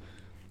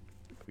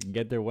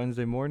 Get there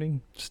Wednesday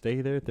morning.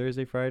 Stay there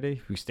Thursday,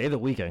 Friday. We stay the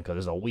weekend because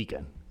it's a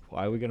weekend.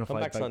 Why are we gonna Come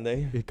fly back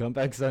Sunday. Come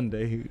back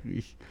Sunday.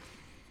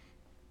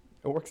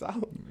 It works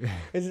out.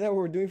 Isn't that what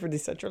we're doing for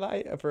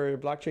Decentralized for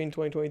Blockchain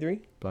 2023?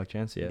 Block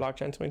Chance, yeah.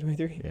 Blockchain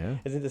 2023. Yeah,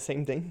 Is it the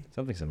same thing?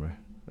 something similar.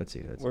 Let's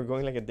see. We're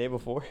going like a day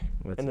before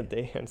and a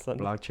day on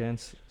Sunday. Block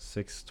Chance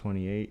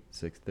 6:28,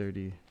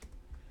 6:30.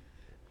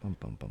 Bum,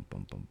 bum, bum,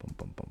 bum, bum, bum,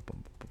 bum, bum,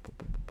 bum, bum, bum,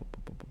 bum, bum,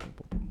 bum, bum,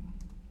 bum, bum.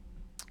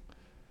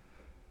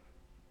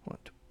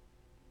 What?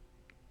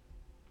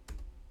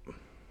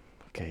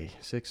 Okay,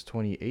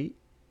 6:28,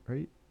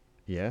 right?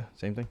 Yeah,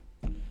 same thing.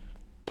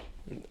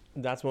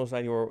 That's most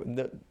likely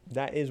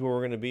that is where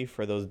we're gonna be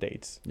for those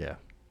dates. Yeah.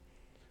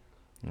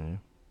 Yeah.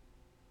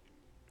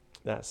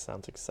 That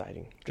sounds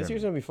exciting. This Germany.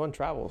 year's gonna be fun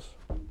travels.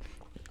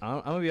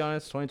 I'm gonna be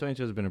honest.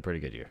 2022 has been a pretty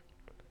good year.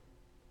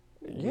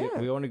 Yeah,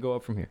 We only go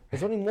up from here.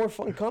 there's only more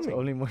fun It's coming.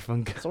 only more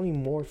fun. It's only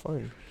more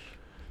fun.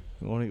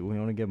 We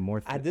only get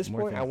more. At this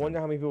more point, I things wonder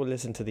done. how many people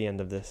listen to the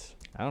end of this.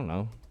 I don't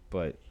know,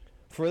 but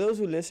For those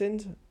who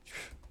listened,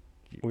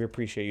 we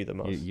appreciate you the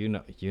most. you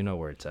know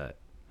where it's at.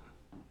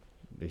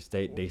 They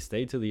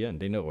stay to the end.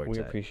 They know where it's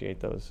We at.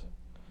 appreciate those.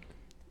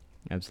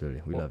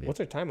 Absolutely, we love you. What's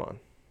our time on?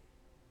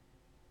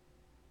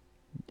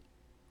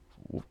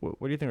 What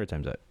do you think our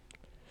time's at?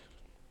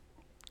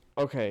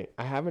 Okay,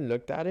 I haven't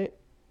looked at it.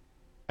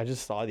 I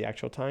just saw the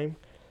actual time.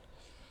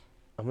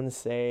 I'm gonna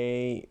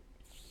say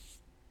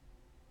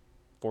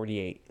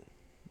 48.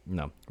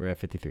 No, we're at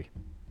 53.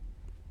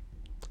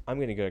 I'm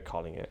gonna go at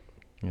calling it.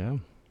 Yeah,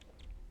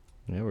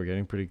 we're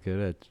getting pretty good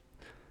at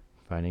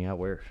finding out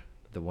where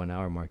the 1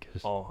 hour mark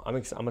is. Oh, I'm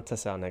gonna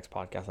test it out next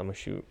podcast. I'm gonna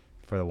shoot.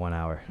 For the 1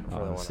 hour. For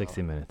the 1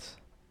 60 hour. minutes.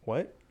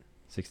 What?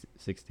 60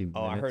 minutes.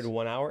 Oh, I heard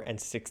 1 hour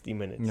and 60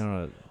 minutes.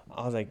 No,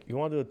 I was like, you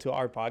want to do a 2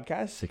 hour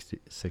podcast?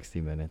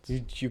 60 minutes.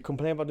 You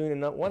complain about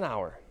doing it 1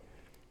 hour.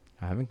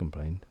 I haven't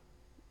complained.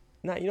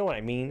 Nah, you know what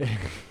I mean.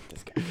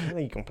 This guy, I know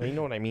you complain. You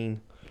know what I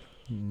mean.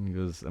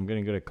 Because I'm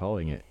getting good at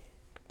calling it.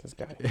 This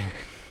guy.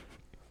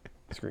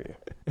 Screw you.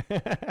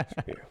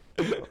 Screw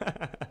you.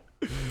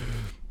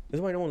 This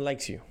is why no one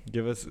likes you.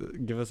 Give us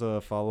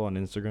a follow on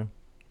Instagram.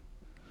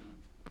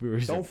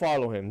 Don't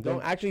follow him.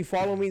 Don't actually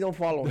follow me. Don't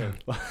follow him.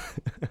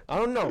 I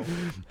don't know.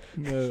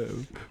 No,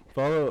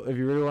 follow if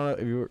you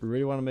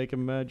really want to make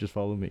him mad. Just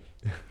follow me.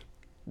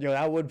 Yo,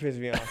 that would piss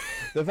me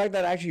off. The fact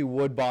that actually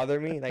would bother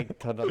me, like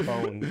to the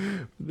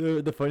bone.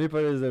 The funny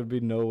part is there'd be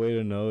no way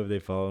to know if they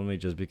follow me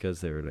just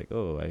because they were like,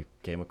 oh, I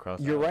came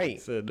across. You're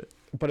right. Said,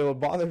 But it would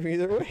bother me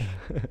either way.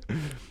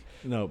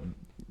 no.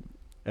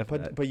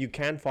 But you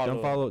can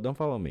follow. Don't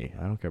follow me.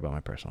 I don't care about my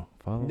personal.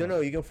 Follow.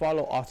 No, you can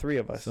follow all three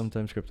of us.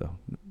 Sometimes crypto.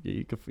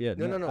 You could. Yeah.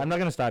 No. I'm not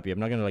gonna stop you. I'm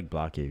not gonna like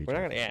block you. We're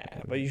not gonna. Yeah,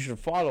 but you should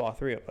follow all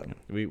three of us.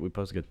 We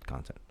post good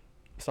content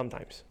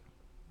Sometimes,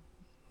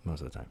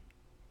 most of the time.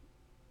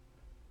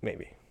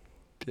 maybe.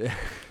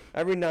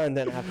 Every now and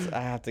then,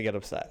 I have to get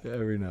upset.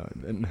 Every now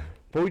and then.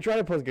 But we try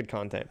to post good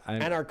content,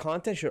 I'm- and our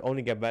content should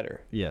only get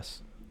better.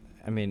 Yes,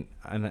 I mean,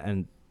 and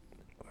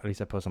at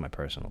least I post on my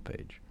personal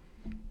page.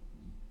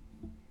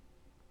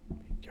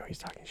 Yo, he's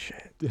talking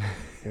shit. Yo,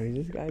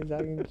 this guy's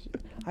talking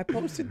shit. I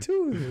posted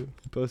too.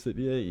 Post it,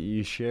 yeah.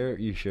 You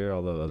share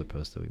all the other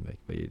posts that we make,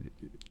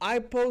 but I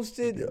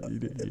posted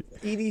you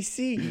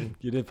EDC.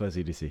 you did post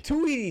EDC.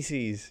 2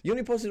 EDCs. You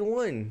only posted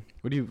 1.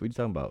 What are you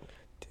talking about?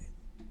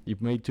 You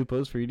made 2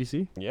 posts for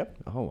EDC? Yep.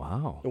 Oh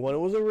wow. One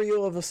was a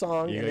reel of a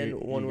song, You and got then your-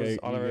 one you was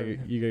got, all you, got around. your,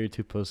 you got your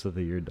 2 posts of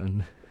the year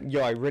done.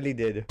 Yo, I really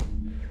did.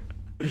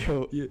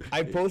 Yo, I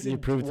You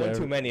posted proved one to too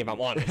every- many, if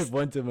I'm honest.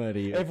 One too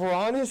many. If we're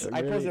honest, I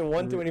Really- posted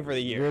one too many for the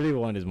year. Really,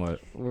 one is more.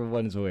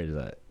 One is where is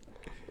that?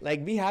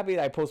 Like, be happy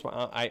that I post my,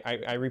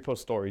 I repost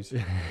stories.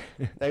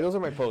 Like, those are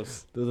my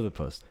posts. Those are the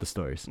posts, the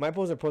stories. My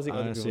posts are posting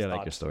other Honestly, people's I like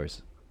your thoughts.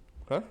 stories.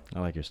 Huh? I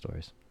like your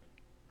stories.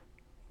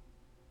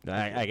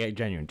 I get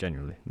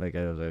genuinely. Like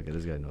I was like,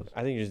 this guy knows.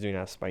 I think you're just doing that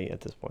out of spite at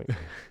this point.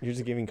 You're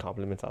just giving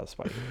compliments out of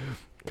spite.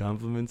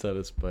 Compliments out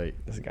of spite.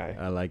 This guy.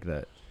 I like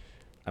that.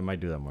 I might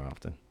do that more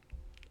often.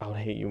 I would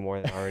hate you more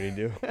than I already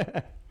do.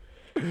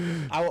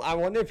 I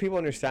wonder if people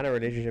understand our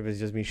relationship is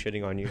just me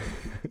shitting on you.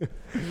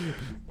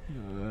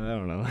 I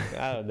don't know.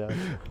 I don't know.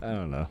 I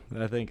don't know.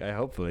 I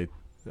hopefully.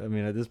 I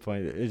mean, at this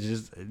point, it's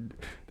just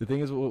the thing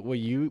is what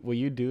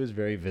you do is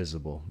very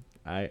visible.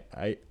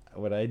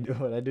 What I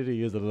do to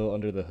you is a little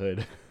under the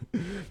hood.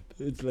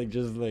 It's like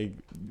just like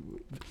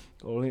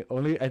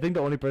only I think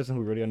the only person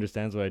who really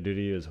understands what I do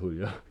to you is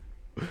Julio.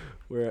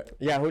 Where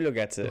Yeah, Julio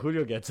gets it.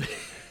 Julio gets it.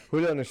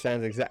 Julio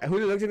understands exactly.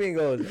 Julio looks at me and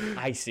goes,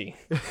 I see.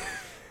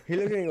 He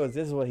looks at me and goes,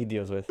 this is what he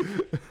deals with.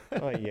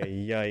 Oh,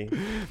 yeah.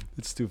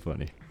 It's too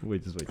funny.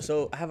 Wait.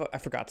 So I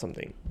forgot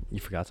something. You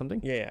forgot something?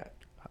 Yeah.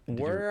 Did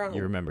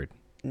you remembered?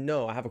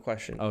 No, I have a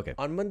question. Okay.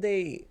 On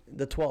Monday,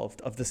 the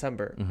 12th of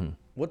December,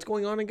 what's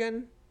going on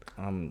again?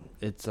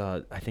 It's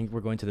I think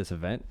we're going to this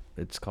event.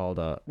 It's called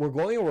We're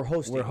going or we're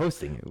hosting? We're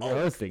hosting. We're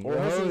hosting.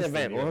 We're hosting an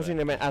event. We're hosting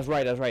an event. That's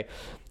right.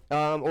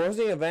 We're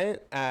hosting an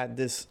event at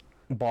this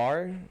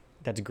bar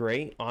that's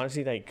great.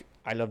 Honestly, like,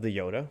 I love the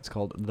Yoda. It's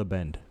called The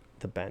Bend.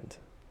 The Bend.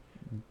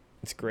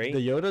 It's great.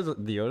 The Yoda's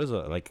a,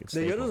 like The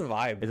staple. Yoda's a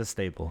vibe. It's a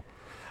staple.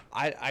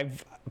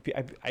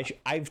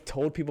 I've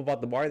told people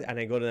about the bar, and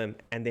I go to them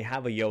and they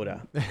have a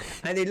Yoda,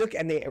 and they look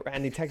and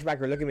they text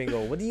back or look at me and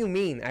go, "What do you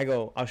mean?" I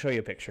go, "I'll show you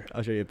a picture."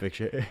 I'll show you a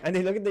picture. And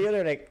they look at the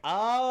Yoda like,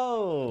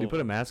 "Oh." We put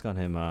a mask on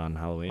him on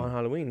Halloween. On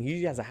Halloween, he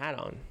usually has a hat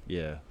on.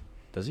 Yeah.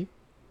 Does he?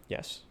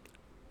 Yes.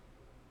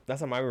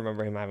 That's how I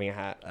remember him having a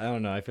hat I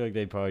don't know. I feel like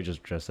they probably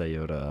just dress that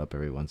Yoda up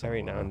every once in a while.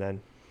 every now and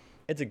then.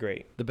 It's a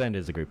great, The Bend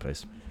is a great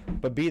place.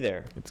 but be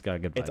there. It's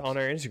got good vibes. It's on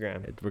our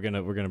Instagram. We're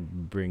gonna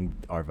bring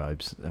our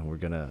vibes, and we're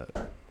gonna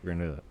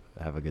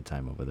have a good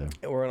time over there.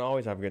 We're gonna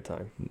always have a good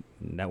time.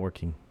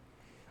 Networking,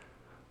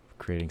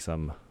 creating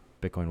some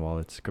Bitcoin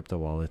wallets, crypto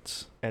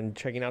wallets. And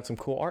checking out some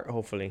cool art,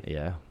 hopefully.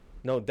 Yeah.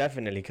 No,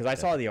 definitely, because I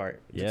saw the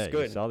art. Yeah, It's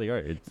good. You saw the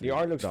art. The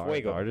art looks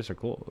fuego. The artists are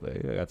cool.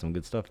 They got some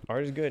good stuff.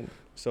 Art is good.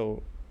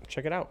 So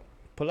check it out.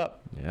 Pull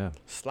up. Yeah.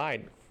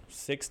 Slide.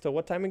 6 to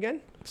what time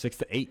again? 6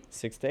 to 8.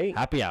 6 to 8.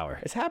 Happy hour.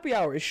 It's happy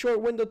hour. It's short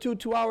window too.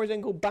 2 hours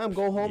and go bam,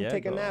 go home, Yeah,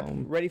 take a go nap,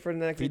 home. ready for the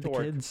next Feed day the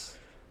to work. kids.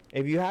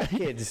 If you have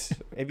kids,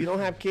 if you don't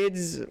have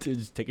kids,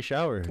 Just take a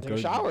shower. Take a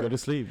shower. Go to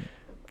sleep.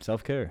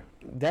 Self care.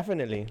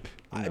 definitely,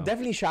 No.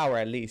 definitely shower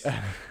at least.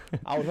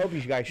 I would hope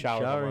you guys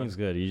shower. Showering is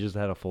good. You just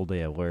had a full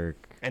day at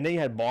work. And then you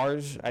had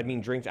bars. I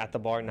mean, drinks at the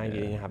bar. Now you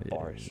didn't have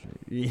bars.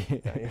 Yeah.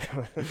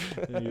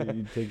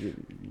 you take it.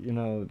 You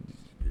know,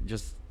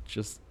 just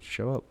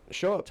show up.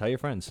 Show up. Tell your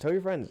friends. Tell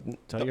your friends.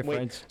 Tell your Wait,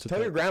 friends. To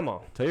Tell your grandma.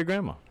 Tell your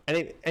grandma. And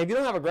if you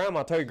don't have a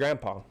grandma, tell your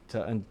grandpa.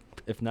 And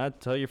if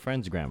not, tell your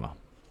friend's grandma.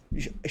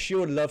 She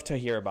would love to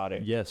hear about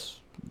it. Yes,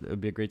 it would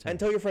be a great time. And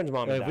tell your friend's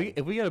mom. And dad.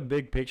 If we got a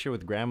big picture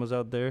with grandmas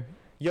out there,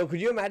 Yo,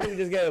 could you imagine we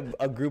just get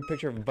a group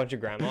picture of a bunch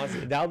of grandmas?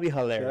 That would be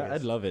hilarious.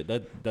 I'd love it.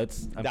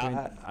 That's.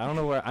 That- I don't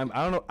know where I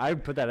don't know. I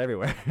put that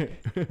everywhere.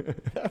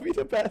 That'd be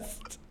the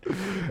best.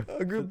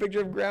 A group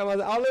picture of grandmas.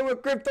 I'll live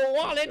with crypto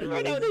wallet.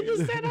 Right now they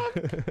just set up.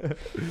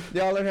 They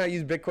all learn how to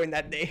use Bitcoin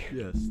that day.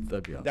 Yes,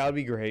 that'd be awesome. That would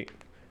be great.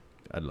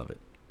 I'd love it.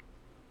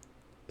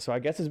 So I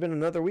guess it's been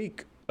another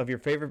week of your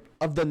favorite,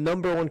 of the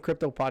 #1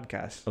 crypto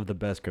podcast. Of the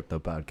best crypto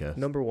podcast.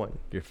 #1.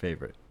 Your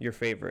favorite. Your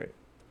favorite.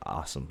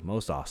 Awesome.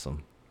 Most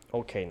awesome.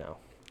 Okay, now.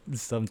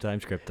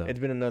 Sometimes crypto. It's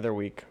been another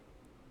week.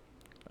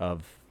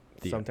 Of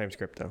Sometimes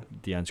crypto.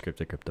 the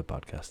Unscripted Crypto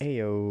Podcast.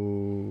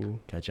 Ayo.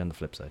 Catch you on the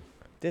flip side.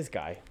 This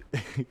guy.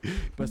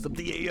 Bust up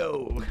the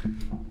Ayo.